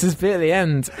 And there's this bit at the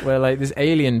end where like this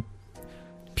alien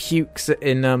pukes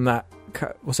in that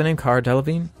what's her name, Cara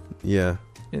Delevingne? Yeah.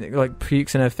 And it, like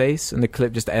pukes in her face, and the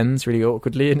clip just ends really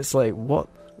awkwardly, and it's like, what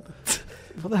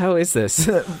the hell is this?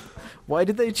 Why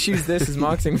did they choose this as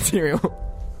marketing material?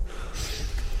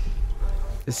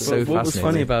 It's so fascinating. What was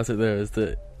funny about it though is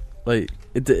that like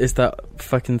it's that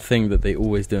fucking thing that they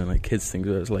always do in like kids things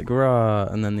where it's like rah,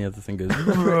 and then the other thing goes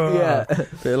rah. Yeah,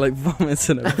 but it like vomits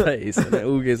in her face, and it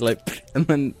all goes like, and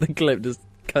then the clip just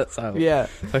cuts out. Yeah,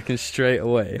 fucking straight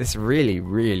away. It's really,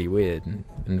 really weird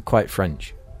and quite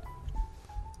French.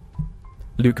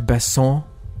 Luc Besson,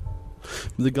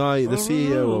 The guy, the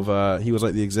CEO of, he was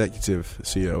like the executive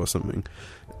CEO or something,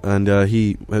 and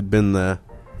he had been there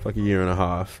for like a year and a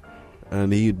half,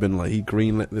 and he'd been like, he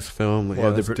greenlit this film. Like,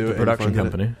 well, let's do the it production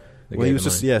company. Well, he was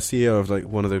just CEO of like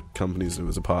one of the companies that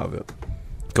was a part of it.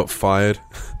 Got fired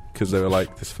because they were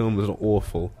like, this film is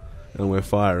awful, and we're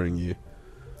firing you.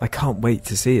 I can't wait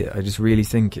to see it. I just really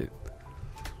think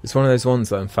it's one of those ones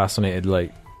that I'm fascinated,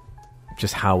 like,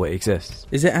 just how it exists.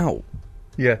 Is it out?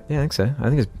 Yeah. Yeah, I think so. I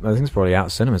think it's probably out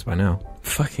of cinemas by now.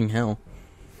 Fucking hell.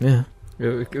 Yeah.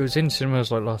 It was in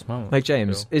cinemas like last month. Like,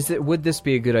 James, would this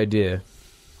be a good idea?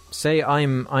 Say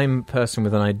I'm a person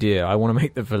with an idea. I want to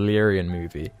make the Valerian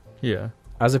movie. Yeah.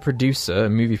 As a producer, a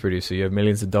movie producer, you have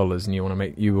millions of dollars, and you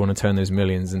want to turn those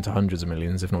millions into hundreds of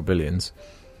millions, if not billions.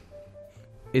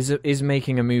 Is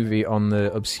making a movie on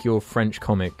the obscure French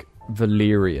comic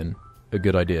Valerian a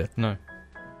good idea? No.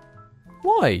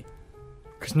 Why?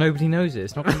 Because nobody knows it.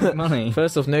 It's not going to make money.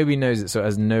 First off, nobody knows it, so it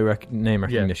has no name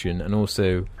recognition, and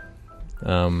also,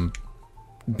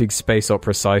 big space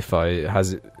opera sci-fi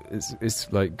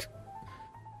it's like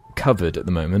covered at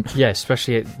the moment. Yeah,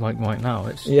 especially like right now.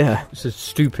 It's a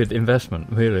stupid investment,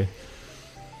 really.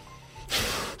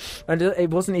 And it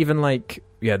wasn't even like,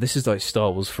 this is like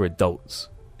Star Wars for adults.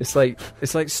 It's like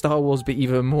Star Wars, but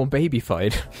even more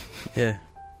babyfied. Yeah.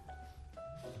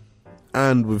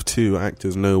 And with two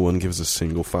actors no one gives a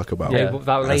single fuck about. Yeah, but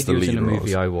that lady was in a movie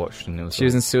roles. I watched, and it was She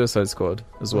was in Suicide Squad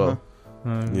as well.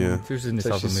 Yeah. She was in this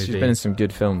So other movie. she's been in some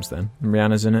good films then. And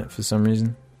Rihanna's in it for some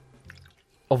reason.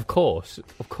 Of course.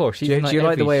 Do you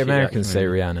like the way Americans say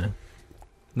Rihanna?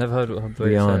 Never heard of her.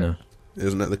 Rihanna.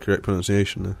 Isn't that the correct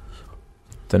pronunciation? Though?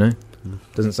 Don't know.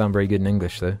 Doesn't sound very good in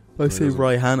English though. I say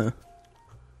Rihanna.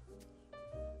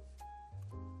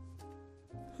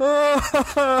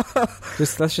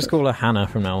 Let's just call her Hannah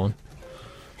from now on.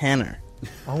 Hannah.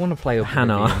 I want to play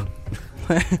Hannah.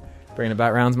 Bringing it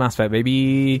back round to Mass Effect,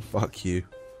 baby. Fuck you.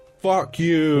 Fuck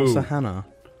you. What's a Hannah?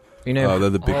 You know,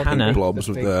 they're the big Hannah. blobs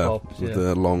The with big their blobs, with yeah.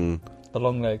 their long. The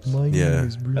long legs. Yeah.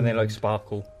 And they like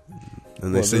sparkle.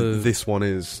 And they say this one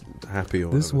is happy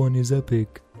or This whatever. one is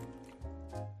epic.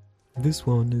 This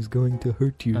one is going to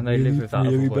hurt you And they live with that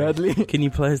really other way. badly. Can you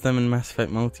play as them in Mass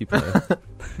Effect multiplayer?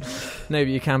 No, but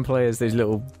you can play as those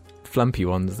little flumpy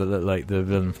ones that look like the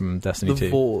villain from Destiny 2.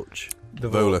 The Vorch. The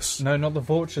Volus. No, not the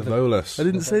Vorch. The Volus. I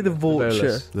didn't say the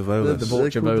Vorcher. The Volus. The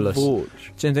Vorch of Volus. Vorch.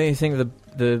 Jim, don't you think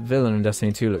the villain in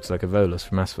Destiny 2 looks like a Volus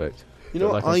from Mass Effect? You know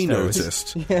what Like I on steroids.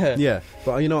 noticed? Yeah. Yeah,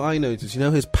 but you know what I noticed? You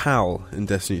know his pal in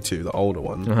Destiny 2, the older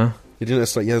one? Uh-huh. You didn't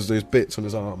notice, like, he has those bits on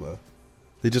his armour.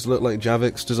 They just look like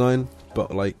Javik's design,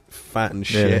 but, like, fat and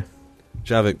shit. Really?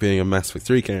 Javik being a Mass Effect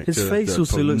 3 character. His face that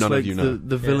also probably looks none like of you know.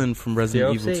 the villain from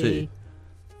Resident Evil 2.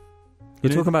 We're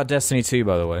talking about Destiny 2,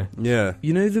 by the way. Yeah.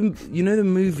 You know the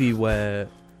movie where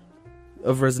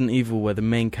of Resident Evil where the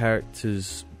main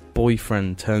character's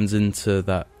boyfriend turns into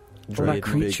that that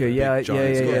creature, big yeah,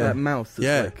 giant. It's got yeah. that mouth that's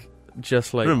Yeah. like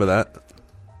just like Remember that?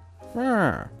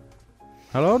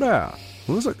 hello there.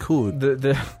 What was that called?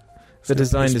 The design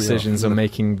piss me off, decisions isn't on it?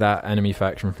 making that enemy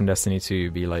faction from Destiny 2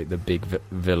 be like the big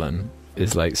villain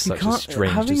is like such a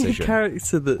strange having decision. a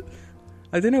character that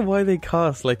I don't know why they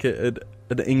cast like an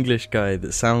English guy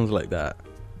that sounds like that.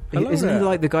 Hello Isn't he there.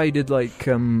 like the guy who did like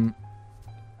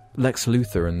Lex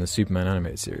Luthor in the Superman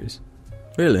animated series?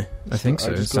 Really? I think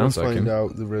so. I It just sounds gotta like find him.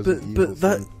 out the Resident Evil But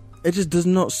that thing. it just does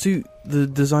not suit the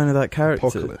design of that character.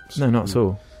 Apocalypse. No, not at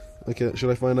all. Okay, should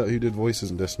I find out who did voices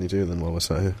in Destiny 2 then while we're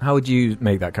sat here? How would you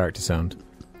make that character sound?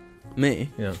 Me?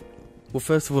 Yeah. Well,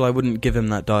 first of all, I wouldn't give him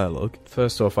that dialogue.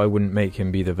 First off, I wouldn't make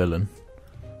him be the villain.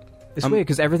 It's weird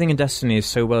because everything in Destiny is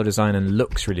so well designed and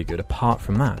looks really good. Apart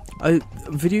from that,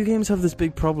 Video games have this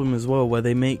big problem as well where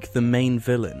they make the main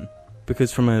villain,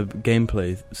 because from a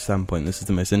gameplay standpoint this is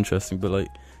the most interesting, but like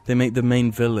they make the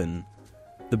main villain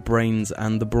the brains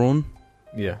and the brawn,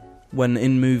 yeah. when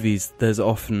in movies there's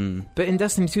often But in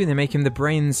Destiny 2, they make him the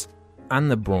brains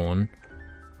and the brawn,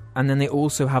 and then they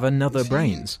also have another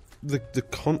brains. the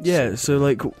concept. Yeah, so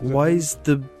like, why is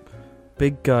the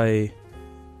big guy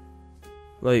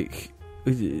like?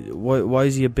 Why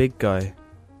is he a big guy?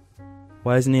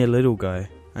 Why isn't he a little guy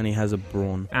and he has a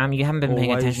brawn? You haven't been Or paying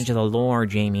why attention is- to the lore,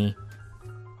 Jamie.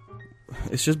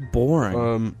 It's just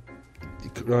boring.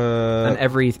 And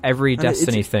every and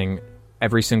Destiny thing,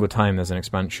 every single time there's an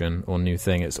expansion or new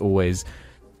thing, it's always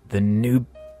the new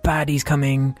baddies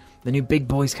coming, the new big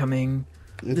boys coming.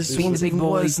 This being one's the big even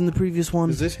boy. worse than the previous one.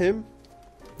 Is this him?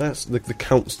 That's the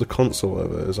console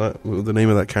whatever. Is that what the name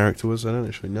of that character was? I don't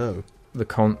actually know. The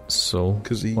console.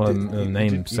 Because he Well, did, the he name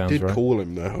did, sounds he did right. call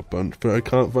him that a bunch, but I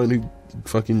can't find who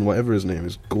fucking whatever his name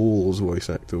is. Gaul's voice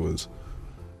actor was.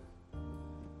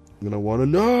 And I want to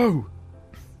know.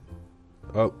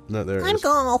 Oh no, there it is.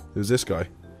 Gaul. Who's this guy?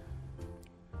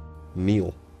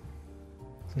 Neil.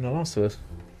 The Last of Us.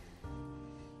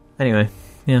 Anyway,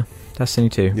 yeah, Destiny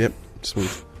 2. Yep. Smooth.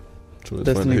 Just wanted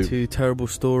to find Destiny who. 2, terrible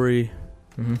story,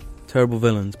 Mm-hmm. terrible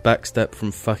villains, backstep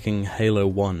from fucking Halo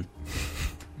 1.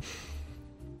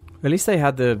 At least they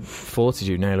had the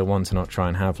fortitude in Halo 1 to not try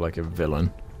and have like a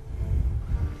villain.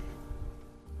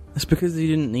 It's because you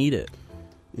didn't need it.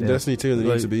 In Yeah. Destiny 2, there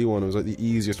Like- needs to be one. It was like the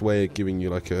easiest way of giving you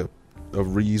like a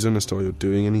reason as to why you're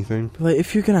doing anything. But like,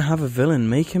 if you're gonna have a villain,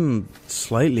 make him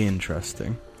slightly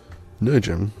interesting. No,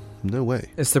 Jim. No way.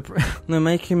 It's the No,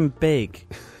 make him big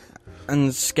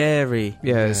and scary.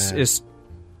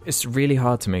 it's really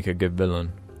hard to make a good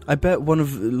villain. I bet one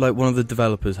of the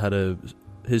developers had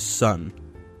his son,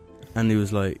 and he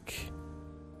was like,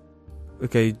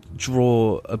 "Okay,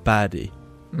 draw a baddie."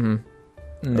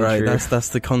 Mm-hmm. Right, that's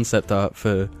the concept art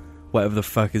for whatever the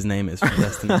fuck his name is from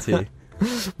Destiny 2.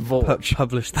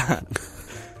 Publish that.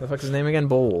 The fuck's his name again?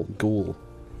 Ball. Gaul.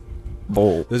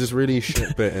 Ball. There's this really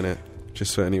shit bit in it,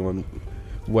 just for anyone,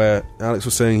 where Alex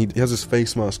was saying he has his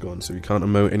face mask on, so he can't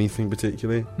emote anything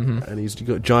particularly, Mm-hmm. and he's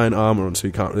got giant armor on, so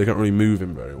they can't really move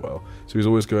him very well. So he's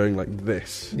always going like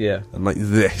this Yeah. and like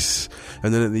this,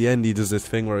 and then at the end he does this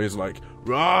thing where he's like,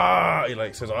 "Rah!" He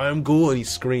like says, "I am Gaul," and he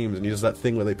screams, and he does that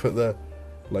thing where they put the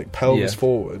like pelvis Yeah.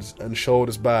 forwards and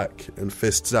shoulders back and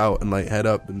fists out and like head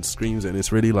up and screams it. And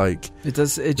it's really like It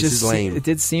does. It This just. is lame. It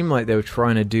did seem like they were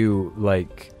trying to do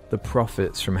like the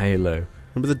prophets from Halo.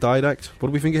 remember the Didact? What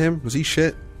do we think of him? Was he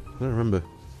shit? I don't remember.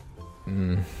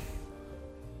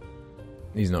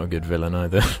 He's not a good villain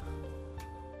either.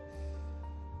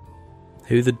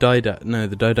 Who the Didact? No,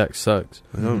 the Didact sucks.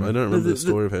 I don't remember The- the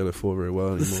story of Halo 4 very well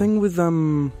anymore. The thing with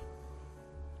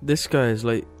this guy is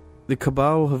like, the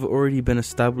Cabal have already been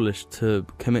established to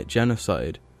commit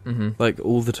genocide, Mm-hmm. like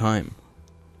all the time.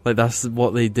 Like that's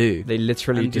what they do. They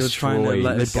literally And you're destroy. trying to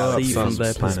let They us blow up see from suns,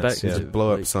 their planets, perspective. yeah. Just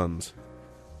blow up Like, suns.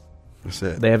 That's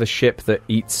it. They have a ship that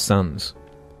eats suns.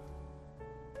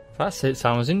 That's it.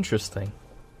 Sounds interesting.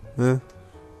 Yeah.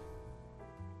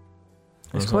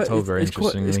 It's not told very it's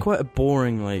interestingly. quite a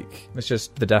boring, like, It's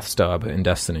just the Death Star, but in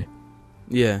Destiny,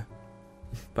 yeah.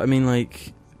 But I mean,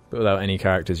 like, but without any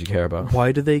characters you care about.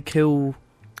 why do they kill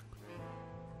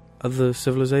other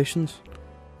civilizations?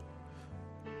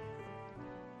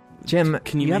 Jim,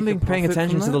 Can you haven't make been a paying profit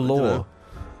attention from to the that? I don't lore. know.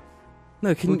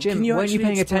 No, can, Well, Jim, can you weren't you actually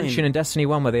paying explain? attention in Destiny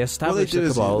 1 where they established do the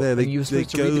is Cabal they and you were supposed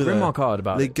to go read the there. Grimoire card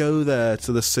about They it? go there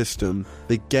to the system,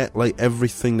 they get like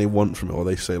everything they want from it, or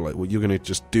they say like, well, you're going to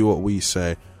just do what we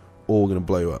say, or we're going to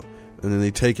blow you up. And then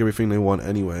they take everything they want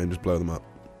anyway and just blow them up.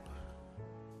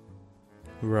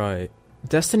 Right.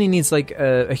 Destiny needs like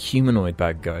a humanoid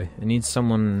bad guy. It needs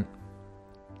someone...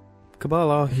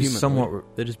 Cabal are Who's human.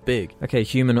 somewhat- They're just big. Okay,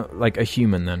 human, like a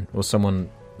human then, or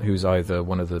someone who's either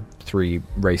one of the three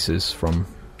races from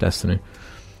Destiny.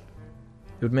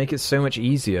 It would make it so much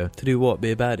easier. To do what?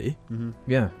 Be a baddie? Mm-hmm.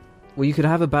 Yeah. Well, you could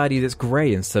have a baddie that's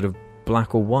grey instead of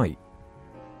black or white.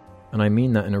 And I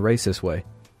mean that in a racist way.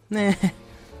 Nah.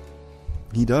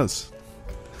 He does.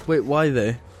 Wait, why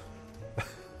though?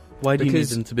 Why do you need Because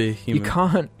them to be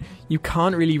human? You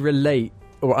can't really relate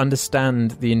or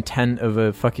understand the intent of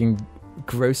a fucking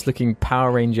gross-looking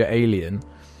Power Ranger alien.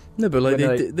 No, but like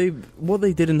When they what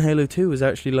they did in Halo 2 was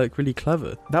actually like really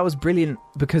clever. That was brilliant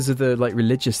because of the like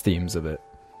religious themes of it.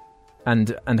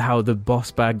 And how the boss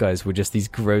bad guys were just these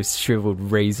gross, shriveled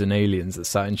raisin aliens that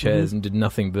sat in chairs Mhm. and did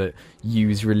nothing but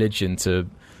use religion to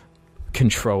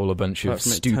control a bunch of Apart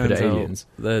from it stupid turns out aliens.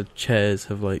 Their chairs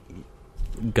have like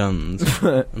guns,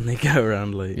 and they go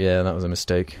around like. Yeah, that was a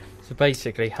mistake. So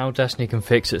basically, how Destiny can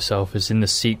fix itself is in the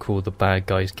sequel, The Bad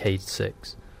Guys Cage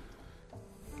 6.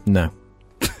 No.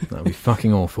 That would be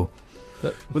fucking awful.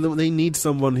 Well, they need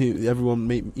someone who everyone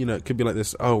may, it could be like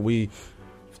this. Oh, we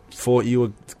thought you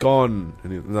were gone,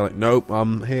 and they're like, nope,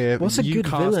 I'm here. What's a you good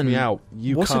cast villain? Me out.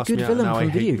 You What's a cast good me out, villain now I from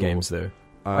hate video you all. games, though?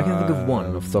 I can think of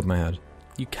one off the top of my head.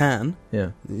 You can.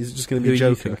 Yeah. He's just going to Who be are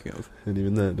you Joker. thinking of? And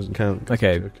even then, it doesn't count. 'cause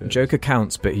Okay, Joker. Joker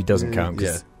counts, but he doesn't count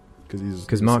Yeah. because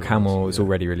Because Mark Hamill is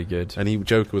already really good. And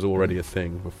Joker was already a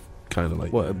thing. Kind of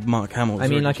like. What, Mark Hamill? I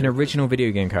mean, like an original video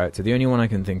game character. The only one I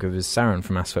can think of is Saren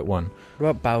from Mass Effect 1. What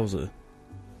about Bowser?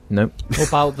 Nope. What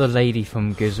about the lady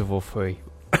from Gears of War 3?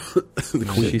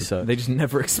 She sucks. They just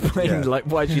never explained, Yeah. like,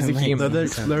 why she's a Yeah, human.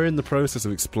 They're in the process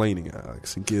of explaining it,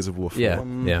 Alex, in Gears of War 4. Yeah,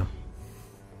 yeah.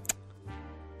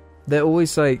 They're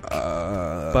always like...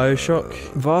 Bioshock?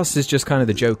 Vast is just kind of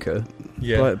the Joker.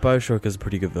 Bioshock is a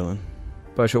pretty good villain.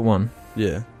 Bioshock 1.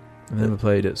 Yeah. I've never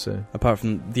played it, so... Apart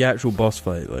from the actual boss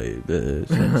fight, like,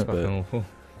 Fucking awful.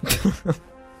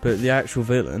 but the actual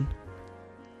villain,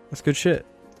 that's good shit.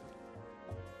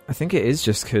 I think it is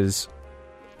just because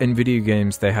in video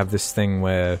games they have this thing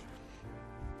where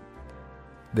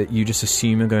that you just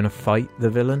assume you're going to fight the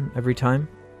villain every time.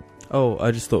 Oh,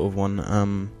 I just thought of one. You're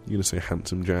going to say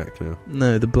Handsome Jack now.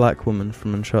 No, the black woman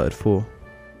from Uncharted 4.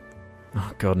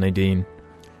 Oh god, Nadine.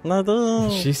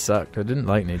 She sucked. I didn't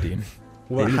like Nadine.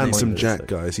 What Maybe Handsome they- Jack,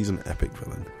 guys? He's an epic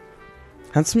villain.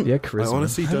 Handsome. Yeah, I charisma.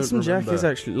 honestly don't Handsome Jack remember. is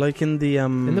actually like in the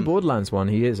In the Borderlands one,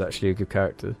 he is actually a good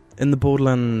character. in the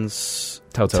Borderlands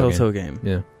Telltale game.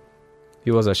 Yeah.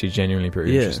 He was actually genuinely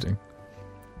pretty Yeah. interesting.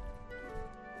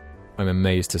 I'm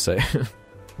amazed to say.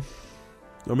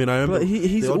 I mean, I remember. But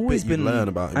he's the odd always bit you been learn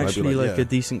about him, I'd be actually like yeah. a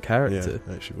decent character.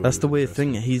 Yeah, actually, That's the really weird thing.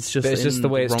 interesting. He's just But it's in just the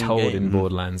way it's wrong told game. in Mhm.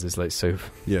 Borderlands is like so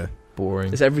Yeah,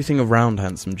 boring. It's everything around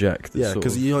Handsome Jack. That's yeah, sort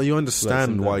because of- you lets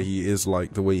understand him why down. he is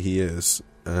like the way he is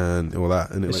and all that,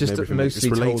 and It's like, just everything mostly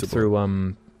it's told relatable.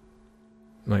 through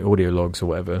like audio logs or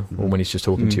whatever, or Mhm. when he's just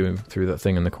talking to Mm. him through that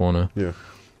thing in the corner. Yeah.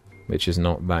 Which is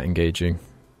not that engaging.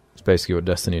 It's basically what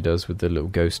Destiny does with the little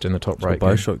ghost in the top That's right. what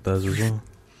game. Bioshock does as well.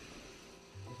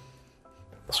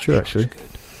 It's true, actually.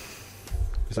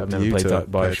 It's I've up to never you played to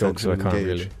that pay Bioshock, attention so I and can't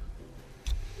engage. really.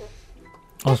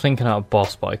 I was thinking out a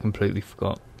boss, but I completely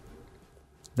forgot.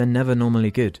 They're never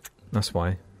normally good. That's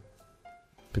why.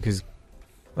 Because,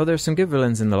 there's some good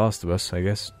villains in The Last of Us, I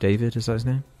guess. David, is that his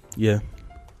name? Yeah.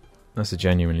 That's a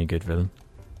genuinely good villain.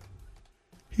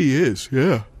 He is,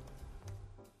 yeah.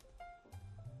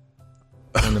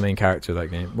 And the main character of that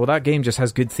game. Well, that game just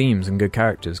has good themes and good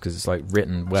characters because it's like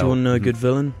written well. Do you want to know a Mhm. good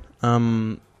villain?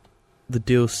 The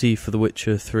DLC for The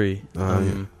Witcher 3.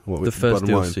 Yeah. What, The with first Blood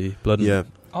and Wine? DLC. Blood and Yeah,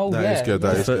 Oh, that is good.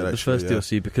 That is good. the Actually, first yeah.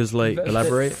 DLC, because like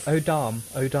Elaborate?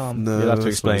 Odam. No, You'll have to that's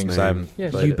explain not his because I name. haven't Yeah,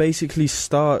 played you it. basically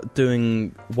start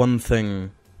doing one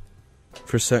thing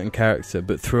for a certain character,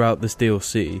 but throughout this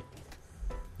DLC,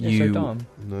 Odam.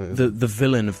 No, the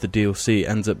villain of the DLC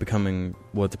ends up becoming,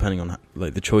 well, depending on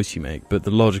like the choice you make, but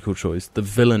the logical choice, the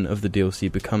villain of the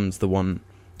DLC becomes the one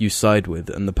you side with,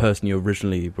 and the person you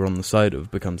originally were on the side of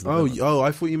becomes the villain.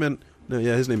 I thought you meant. No,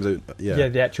 yeah, his name's. Yeah,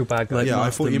 the actual bad guy. Like yeah, I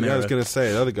Master thought you meant. I was Mirror. going to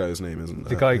say the other guy's name isn't.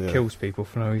 The guy yeah. kills people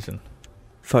for no reason.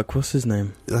 Fuck, what's his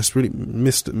name? That's really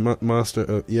Mr.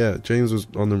 Master. Yeah, James was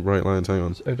on the right line. Hang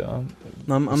on. It's Odam.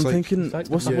 No, I'm It's like- thinking, it's like-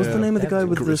 what's Yeah. the name of the guy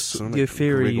with Chris- the something like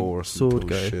fiery Grigor or some sword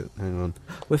guy? bullshit. Hang on.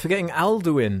 We're forgetting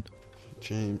Alduin.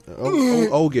 James.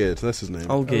 Olgerd. That's his name.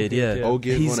 Olgerd, yeah. yeah.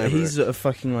 Olgerd He's von Everett. he's a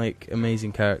fucking like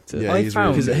amazing character. Yeah, I he's found-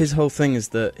 really Because good. his whole thing is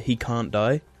that he can't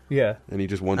die, Yeah. And he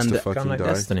just wants and to the- fucking Kind of like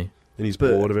die. Destiny. And he's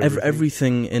but bored of everything.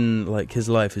 everything in like his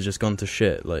life has just gone to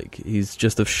shit. Like he's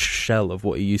just a shell of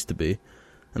what he used to be,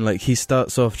 and like he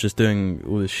starts off just doing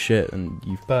all this shit, and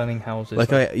you Burning houses. he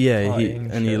partying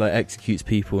and he shit. like executes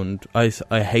people, and I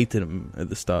hated him at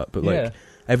the start, but like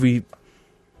yeah.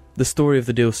 the story of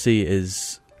the DLC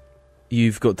is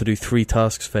you've got to do 3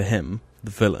 tasks for him,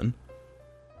 the villain.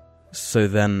 So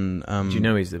then, Do you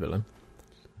know he's the villain?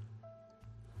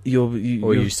 you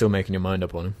Or are you still making your mind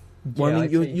up on him? well, I Yeah, mean,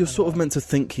 I'd you're say you're sort of kinda meant to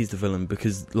think he's the villain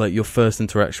because like your first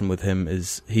interaction with him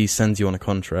is he sends you on a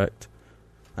contract,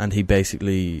 and he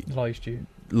basically lies to you.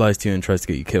 lies to you and tries to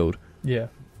get you killed. Yeah.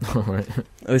 Alright.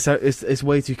 It's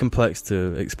way too complex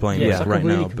to explain Yeah, this it's like right a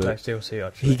really now, but complex DLC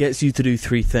actually. he gets you to do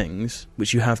 3 things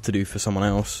which you have to do for someone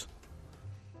else.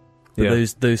 But Yeah.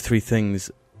 those 3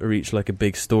 things are each like a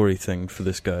big story thing for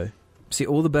this guy. See,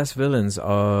 all the best villains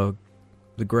are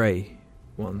the grey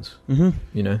ones, Mm-hmm.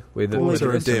 you know? With Well, with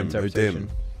there the is some Odim. interpretation.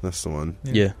 That's the one.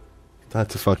 Yeah. I had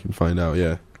to fucking find out.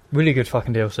 Yeah. Really good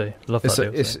fucking DLC. Love that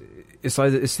DLC. It's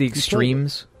either it's the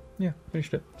extremes. Yeah,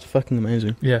 finished it. It's fucking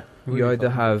amazing. Yeah. You either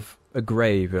have a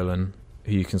grey villain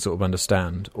who you can sort of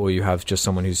understand, or you have just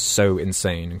someone who's so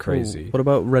insane and crazy. What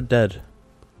about Red Dead?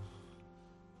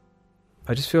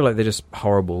 I just feel like they're just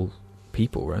horrible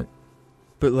people, right?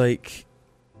 But like,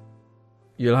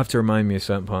 You'll have to remind me of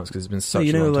certain parts because it's been such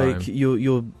you a know, long like time.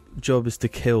 your job is to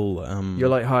kill. You're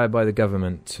like hired by the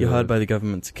government. you're hired by the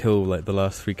government to kill like the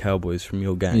last 3 cowboys from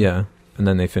your gang. Yeah. And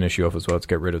then they finish you off as well to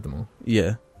get rid of them all.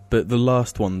 Yeah, but the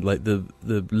last one, like the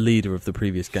leader of the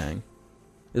previous gang,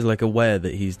 is like aware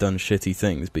that he's done shitty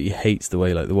things, but he hates the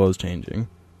way like the world's changing,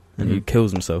 and he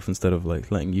kills himself instead of like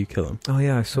letting you kill him. Oh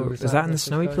yeah, I saw. Oh, Is that in the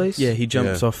snowy place? Yeah, he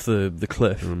jumps off the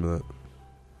cliff, I remember that.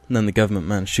 and then the government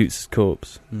man shoots his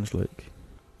corpse, and it's like,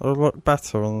 I look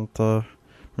better on the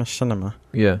cinema.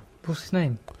 Yeah. What's his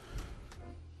name?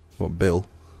 What, Bill?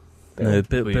 No,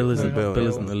 Bill isn't. Bill. Bill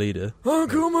isn't the leader. I'm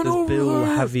coming There's over. Bill,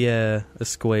 Javier,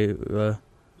 Escuela,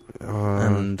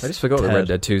 and I just forgot that Ted. Red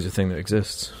Dead 2 is a thing that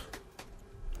exists.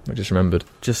 I just remembered.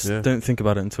 Just Yeah. don't think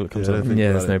about it until it comes Yeah, out. don't think Yeah,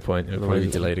 about there's no point. It'll probably be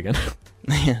Otherwise- delayed again.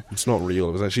 Yeah, It's not real.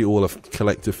 It was actually all a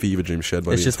collective fever dream shared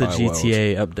by it's the just a entire world.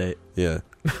 GTA update. Yeah.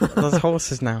 There's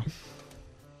horses now.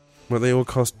 Well, they all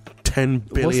cost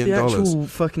 $10 billion. What's the actual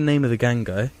fucking name of the gang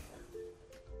guy?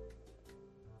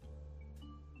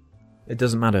 It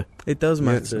doesn't matter. It does Yeah,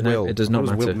 matter. it's No, Will. it does not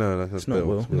What was matter. Will? No, that's It's not Bill.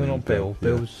 Will. It's No, not Bill. Yeah.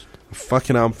 Bill's.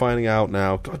 Fucking hell, I'm finding out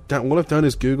now. God damn, all I've done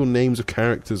is Google names of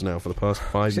characters now for the past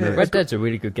 5 Yeah, minutes. Red Dead's a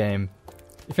really good game.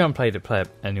 If you haven't played it, play it.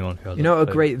 Anyone who hasn't. You know what a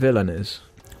played great villain is?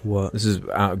 What? This is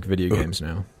out of video games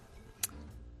now.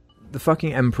 The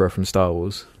fucking Emperor from Star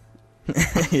Wars.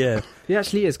 Yeah. He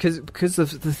actually is, because the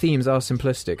themes are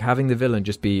simplistic. Having the villain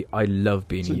just be, I love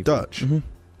being Is it evil. Dutch? Mm-hmm.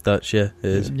 Dutch, yeah, it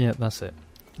is. it. Yeah, that's it.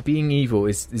 Being evil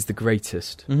is the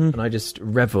greatest. Mm-hmm. And I just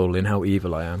revel in how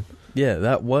evil I am. Yeah,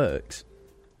 that works.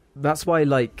 That's why,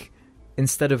 like,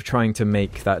 instead of trying to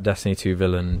make that Destiny 2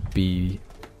 villain be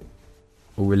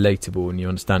relatable and you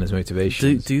understand his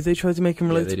motivations... Do they try to make him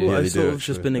Yeah, relatable? they do. Yeah, I've they sort do, of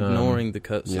just actually. been ignoring the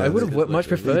cuts. Yeah, I would they- have much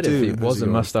preferred they it if do, he as was you a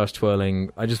go. mustache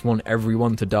twirling. I just want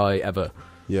everyone to die ever.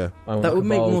 Yeah. I want That would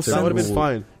make Cabal more to- That would have been sense.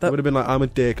 fine. That- That would have been like, I'm a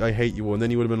dick, I hate you all. And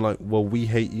then you would have been like, well, we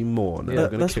hate you more. No, Yeah. we're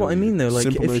gonna That's kill what I you. mean, though. Like,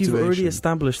 Simple if you've already motivation.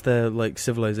 established their like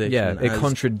civilization, Yeah, it as-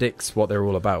 contradicts what they're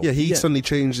all about. Yeah, he Yeah. suddenly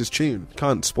changed his tune.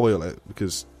 Can't spoil it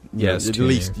because you Yeah, know, it's at too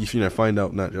least new. if you find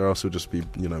out Nat Jarrus will just be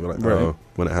like Right. oh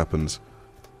when it happens.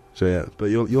 So yeah, but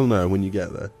you'll know when you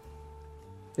get there.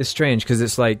 It's strange because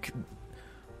it's like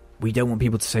we don't want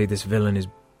people to say this villain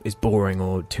is boring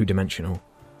or two-dimensional.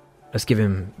 Let's give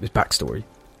him his backstory.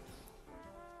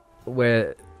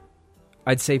 Where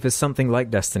I'd say for something like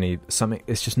Destiny, something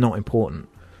it's just not important.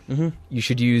 Mhm. You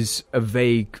should use a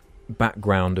vague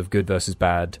background of good versus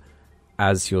bad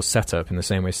as your setup in the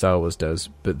same way Star Wars does,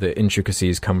 but the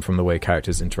intricacies come from the way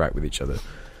characters interact with each other.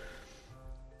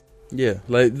 Yeah,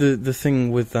 like the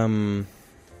thing with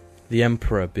the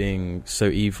Emperor being so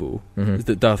evil is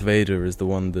that Darth Vader is the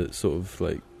one that sort of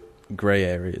like grey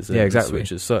areas. Yeah, exactly.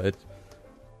 Switches side.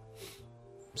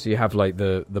 So you have like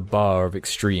the bar of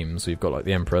extremes. So you've got like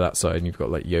the Emperor that side, and you've got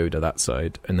like Yoda that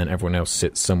side, and then everyone else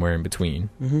sits somewhere in between,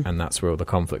 Mm-hmm. and that's where all the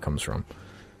conflict comes from.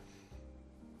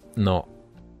 Not.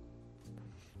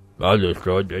 I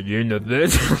destroyed the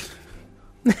universe.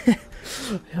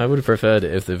 I would have preferred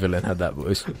it if the villain had that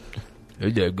voice. Hey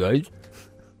there, guys.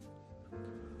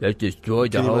 Let's destroy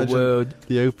the Can you whole imagine world.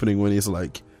 the opening when he's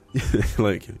like,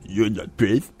 like you're not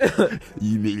brave.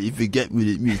 You really forget what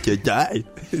it means to die.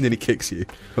 And then he kicks you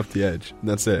off the edge, and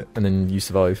that's it. And then you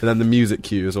survive. And then the music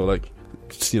cue is all like,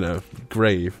 just,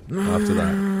 grave after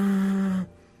that.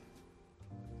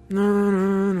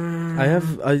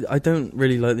 I don't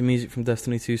really like the music from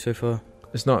Destiny 2 so far.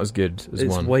 It's not as good as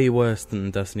It's one. way worse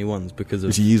than Destiny 1's because of.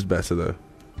 It's used better though,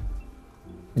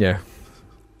 Yeah.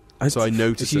 so I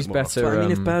noticed It's it used more. better. But I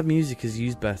mean, if um, bad music is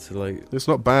used better, like It's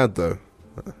not bad though.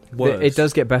 worse. It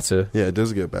does get better. Yeah, it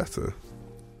does get better.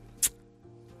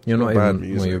 You're Not not bad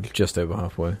even. Well, you're music. just over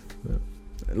halfway.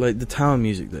 Like the tower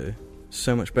music though,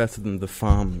 so much better than the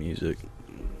farm music.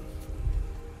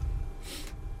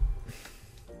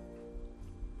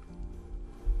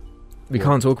 We What?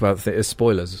 can't talk about it's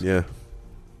spoilers. Yeah,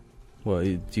 What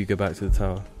do you go back to the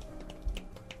tower?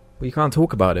 Well, you can't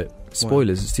talk about it.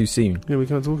 Spoilers. It's too soon. yeah, we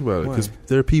can't talk about it Why? because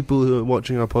there are people who are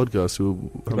watching our podcast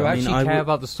who. Who I mean, actually I care would-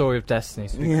 about the story of Destiny.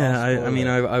 So we can't Yeah, I spoil mean, it.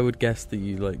 I would guess that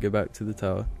you like go back to the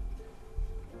tower.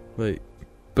 Wait,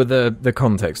 But the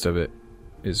context of it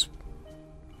is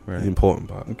The right? important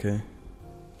part. Okay,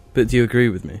 but do you agree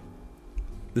with me?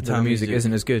 the tower music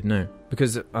isn't as good. No,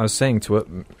 because I was saying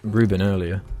to Ruben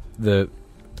earlier, the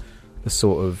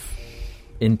sort of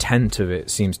intent of it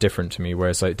seems different to me.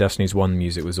 Whereas like Destiny's 1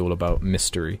 music was all about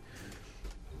mystery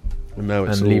And now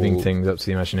it's and leaving all- things up to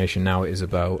the imagination. Now it is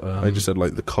about. I just said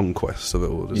like the conquest of it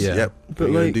all. Just, Yeah. Yep. But, we're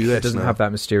gonna like, do this. it doesn't now. have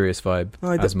that mysterious vibe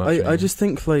as much. I anymore. just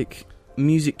think like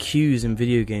music cues in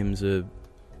video games are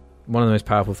one of the most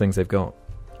powerful things they've got.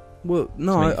 well.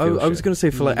 No, To make you feel I was shit. going to say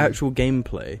for like Mm. actual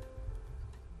gameplay.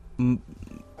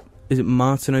 Is it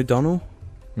Martin O'Donnell?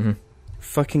 Mm-hmm.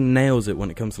 fucking nails it when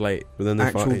it comes to like But then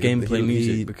actual gameplay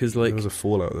music, because like there was a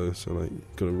fallout though, so like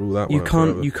gotta rule that you one out can't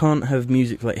forever. you can't have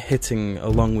music like hitting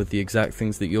along with the exact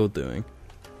things that you're doing,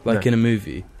 like No. in a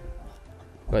movie,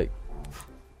 like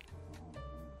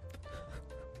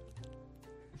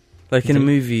in a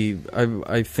movie.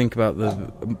 I think about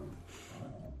the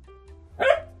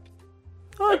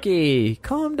Okay,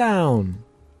 calm down.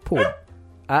 Poor.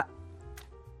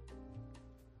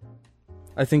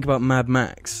 I think about Mad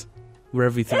Max, where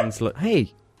everything's like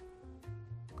Hey,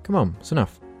 come on, it's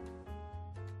enough.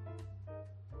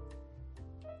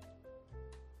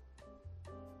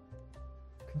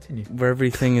 Continue. where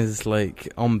everything is like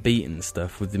on beat and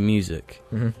stuff with the music.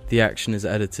 Mm-hmm. The action is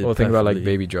edited. Or think about like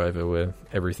perfectly. Baby Driver, where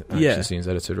everything Yeah. action scenes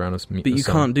edited around us. But you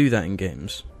can't do that in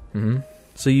games. Mm-hmm.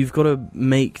 So you've got to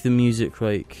make the music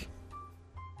like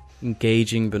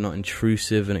engaging but not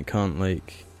intrusive, and it can't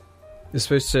like. It's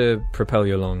supposed to propel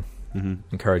you along, Mhm.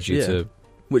 encourage you Yeah. to.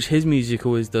 Which his music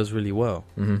always does really well.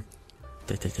 Mm-hmm.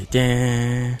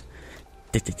 Da-da-da-da,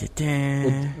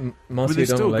 da-da-da-da. But Marty they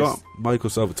still O'Donnell got Michael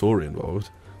Salvatore involved.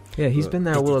 yeah, he's been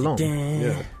there all along.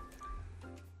 Yeah.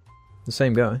 The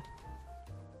same guy.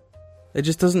 It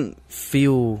just doesn't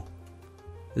feel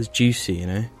as juicy, you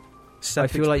know. I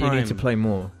feel like you need to play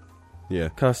more. Yeah.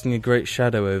 casting a great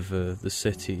shadow over the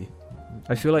city.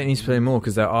 I feel like you need to play more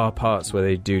because there are parts where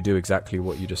they do exactly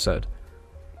what you just said.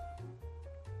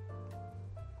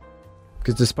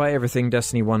 Because despite everything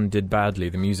Destiny 1 did badly,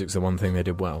 the music's the one thing they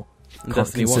did well. And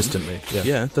Destiny 1. Consistently.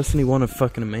 Yeah, Destiny 1 have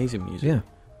fucking amazing music. Yeah.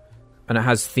 And it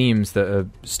has themes that are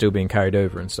still being carried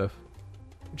over and stuff,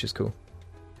 which is cool.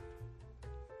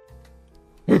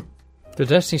 The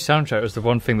Destiny soundtrack was the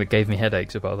one thing that gave me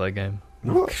headaches about that game.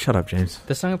 What? Shut up, James.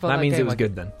 The song about That means game, it was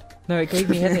good then. No, it gave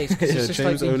me headaches because Yeah, it's just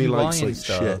James like the only UI likes, and like,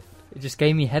 stuff. shit. It just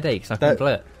gave me headaches. I That- couldn't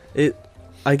play it.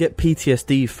 I get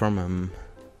PTSD from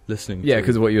listening. Yeah, to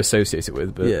because of what you associate it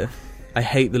with. But yeah, I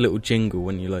hate the little jingle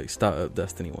when you like start up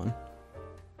Destiny 1.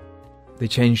 they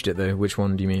changed it though. Which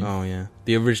one do you mean? Oh yeah,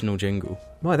 the original jingle.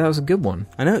 Why, that was a good one.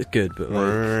 I know it's good, but like,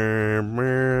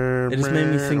 It just made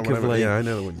me think of, like- Yeah, I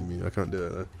know what you mean. I can't do it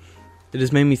though. it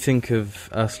just made me think of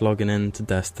us logging into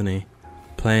Destiny,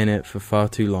 playing it for far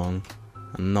too long,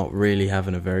 and not really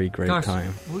having a very great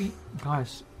time.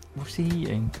 Guys, what's he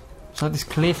eating? It's like this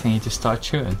clear thing he just started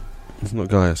chewing. It's not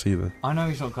Gaius either. I know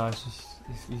he's not, guys.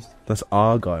 He's That's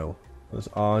Argyle. That's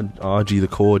RG the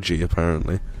Corgi,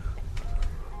 apparently.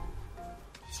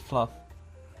 fluff.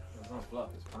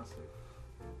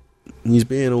 He's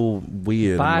being all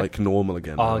weird Bad and like normal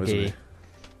again now, isn't he? Argy.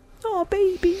 Oh,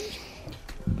 baby.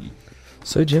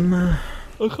 So, Jim, I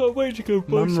can't wait to go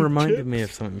Mum reminded me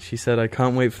of something. She said, I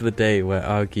can't wait for the day where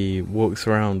Argy walks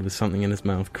around with something in his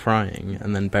mouth crying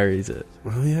and then buries it.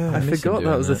 Oh yeah. I I miss him forgot doing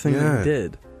that was a that. thing that Yeah. he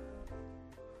did.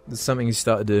 there's something he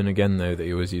started doing again, though, that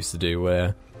he always used to do,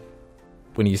 where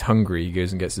when he's hungry, he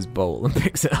goes and gets his bowl and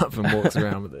picks it up and walks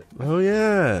around with it. Oh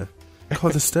yeah.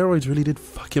 God, the steroids really did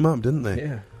fuck him up, didn't they?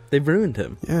 Yeah. They ruined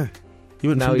him. Yeah. He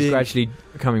went Now from he's being, gradually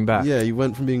coming back. Yeah, he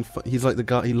went from being. He's like the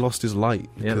guy. He lost his light.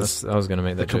 Yeah, because I was going to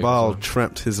make the that joke. Cabal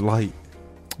trapped his light,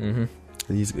 Mm-hmm.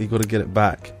 and he got to get it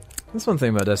back. That's one thing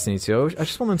about Destiny 2. I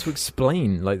just want them to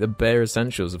explain, like, the bare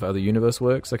essentials of how the universe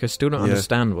works. Like, I still don't Yeah.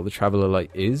 understand what the Traveller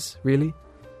Light is, really.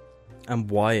 And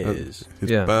why it Uh, is.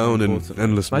 It's Yeah. bound in Important.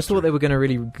 endless. I thought they were going to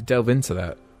really delve into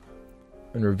that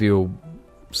and reveal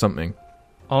something.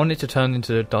 I want it to turn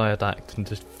into a Diadact and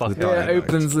just fuck The it. Yeah, Diadact. it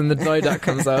opens and the Didact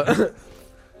comes out.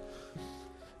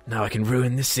 Now I can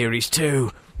ruin this series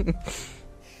too.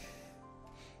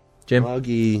 Jim,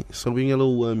 Argy, so being a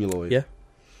little wormuloid. Yeah.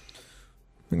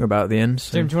 think about the end.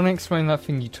 Jim, do you want to explain that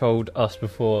thing you told us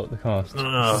before the cast?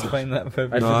 Ugh. Explain that for I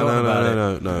everyone. forgot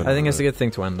about it. No. I think it's a good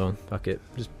thing to end on. Fuck it.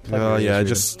 Just plug Oh your yeah,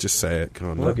 ears, just say it.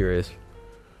 Come on. plug your ears.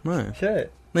 No.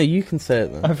 Shit. No, you can say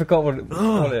it then. I forgot what it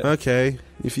call it. Okay.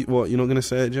 If you you're not going to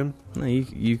say it, Jim? No,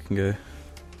 you can go.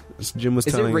 Jim was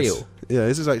Is it telling real? us. Yeah,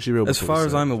 this is actually real. As before far we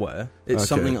as say it. I'm aware, it's Okay.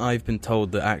 something I've been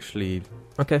told that actually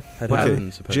Okay. had Okay.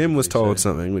 happened. supposedly, Jim was told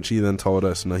so- something, which he then told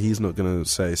us. Now he's not going to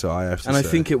say, so I have to. And I say.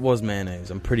 think it was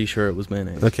mayonnaise. I'm pretty sure it was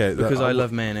mayonnaise. Okay, Because I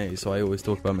love mayonnaise, so I always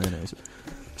talk about mayonnaise.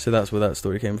 So that's where that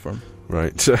story came from.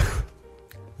 Right. Are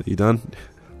you done?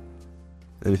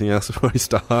 Anything else before we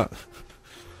start?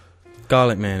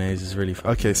 Garlic mayonnaise is really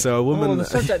fun. Okay, so a Oh, woman. the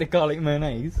subject of garlic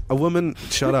mayonnaise. A woman,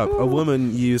 shut up. A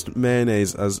woman used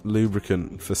mayonnaise as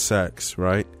lubricant for sex,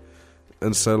 right?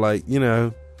 And so, like, you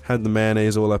know, had the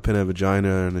mayonnaise all up in her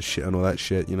vagina and shit and all that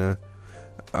shit, you know.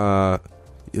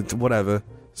 Whatever.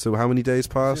 So how many days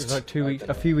It was passed? like 2 weeks,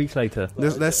 a few weeks later.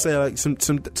 Let's say like some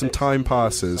time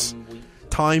passes.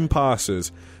 Time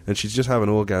passes, and she's just having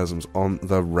orgasms on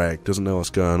the reg, doesn't know what's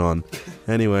going on.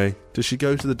 Anyway, does she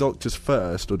go to the doctors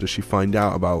first, or does she find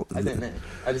out about... I don't know.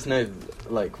 I just know,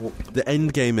 like... The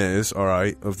end game is,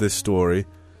 alright, of this story,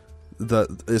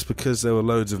 that it's because there were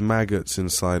loads of maggots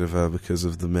inside of her because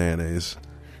of the mayonnaise,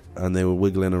 and they were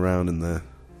wiggling around in there,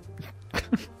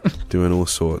 doing all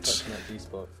sorts.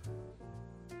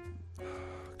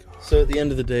 So at the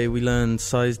end of the day, we learned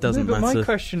size doesn't but matter. my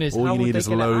question is, All how you would need they is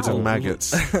get it loads of out?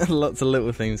 maggots. Lots of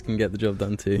little things can get the job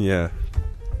done too. Yeah.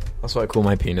 That's why I call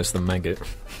my penis the maggot.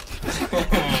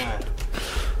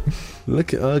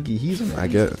 Look at Augie, he's a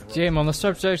maggot. Jim, on the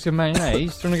subject of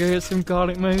mayonnaise, do you want to go get some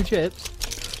garlic mayo chips?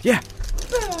 Yeah.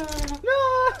 No!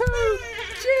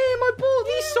 Jim, I bought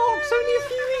these socks only a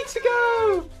few weeks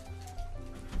ago!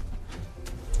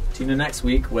 Tune in next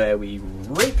week where we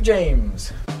rape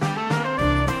James.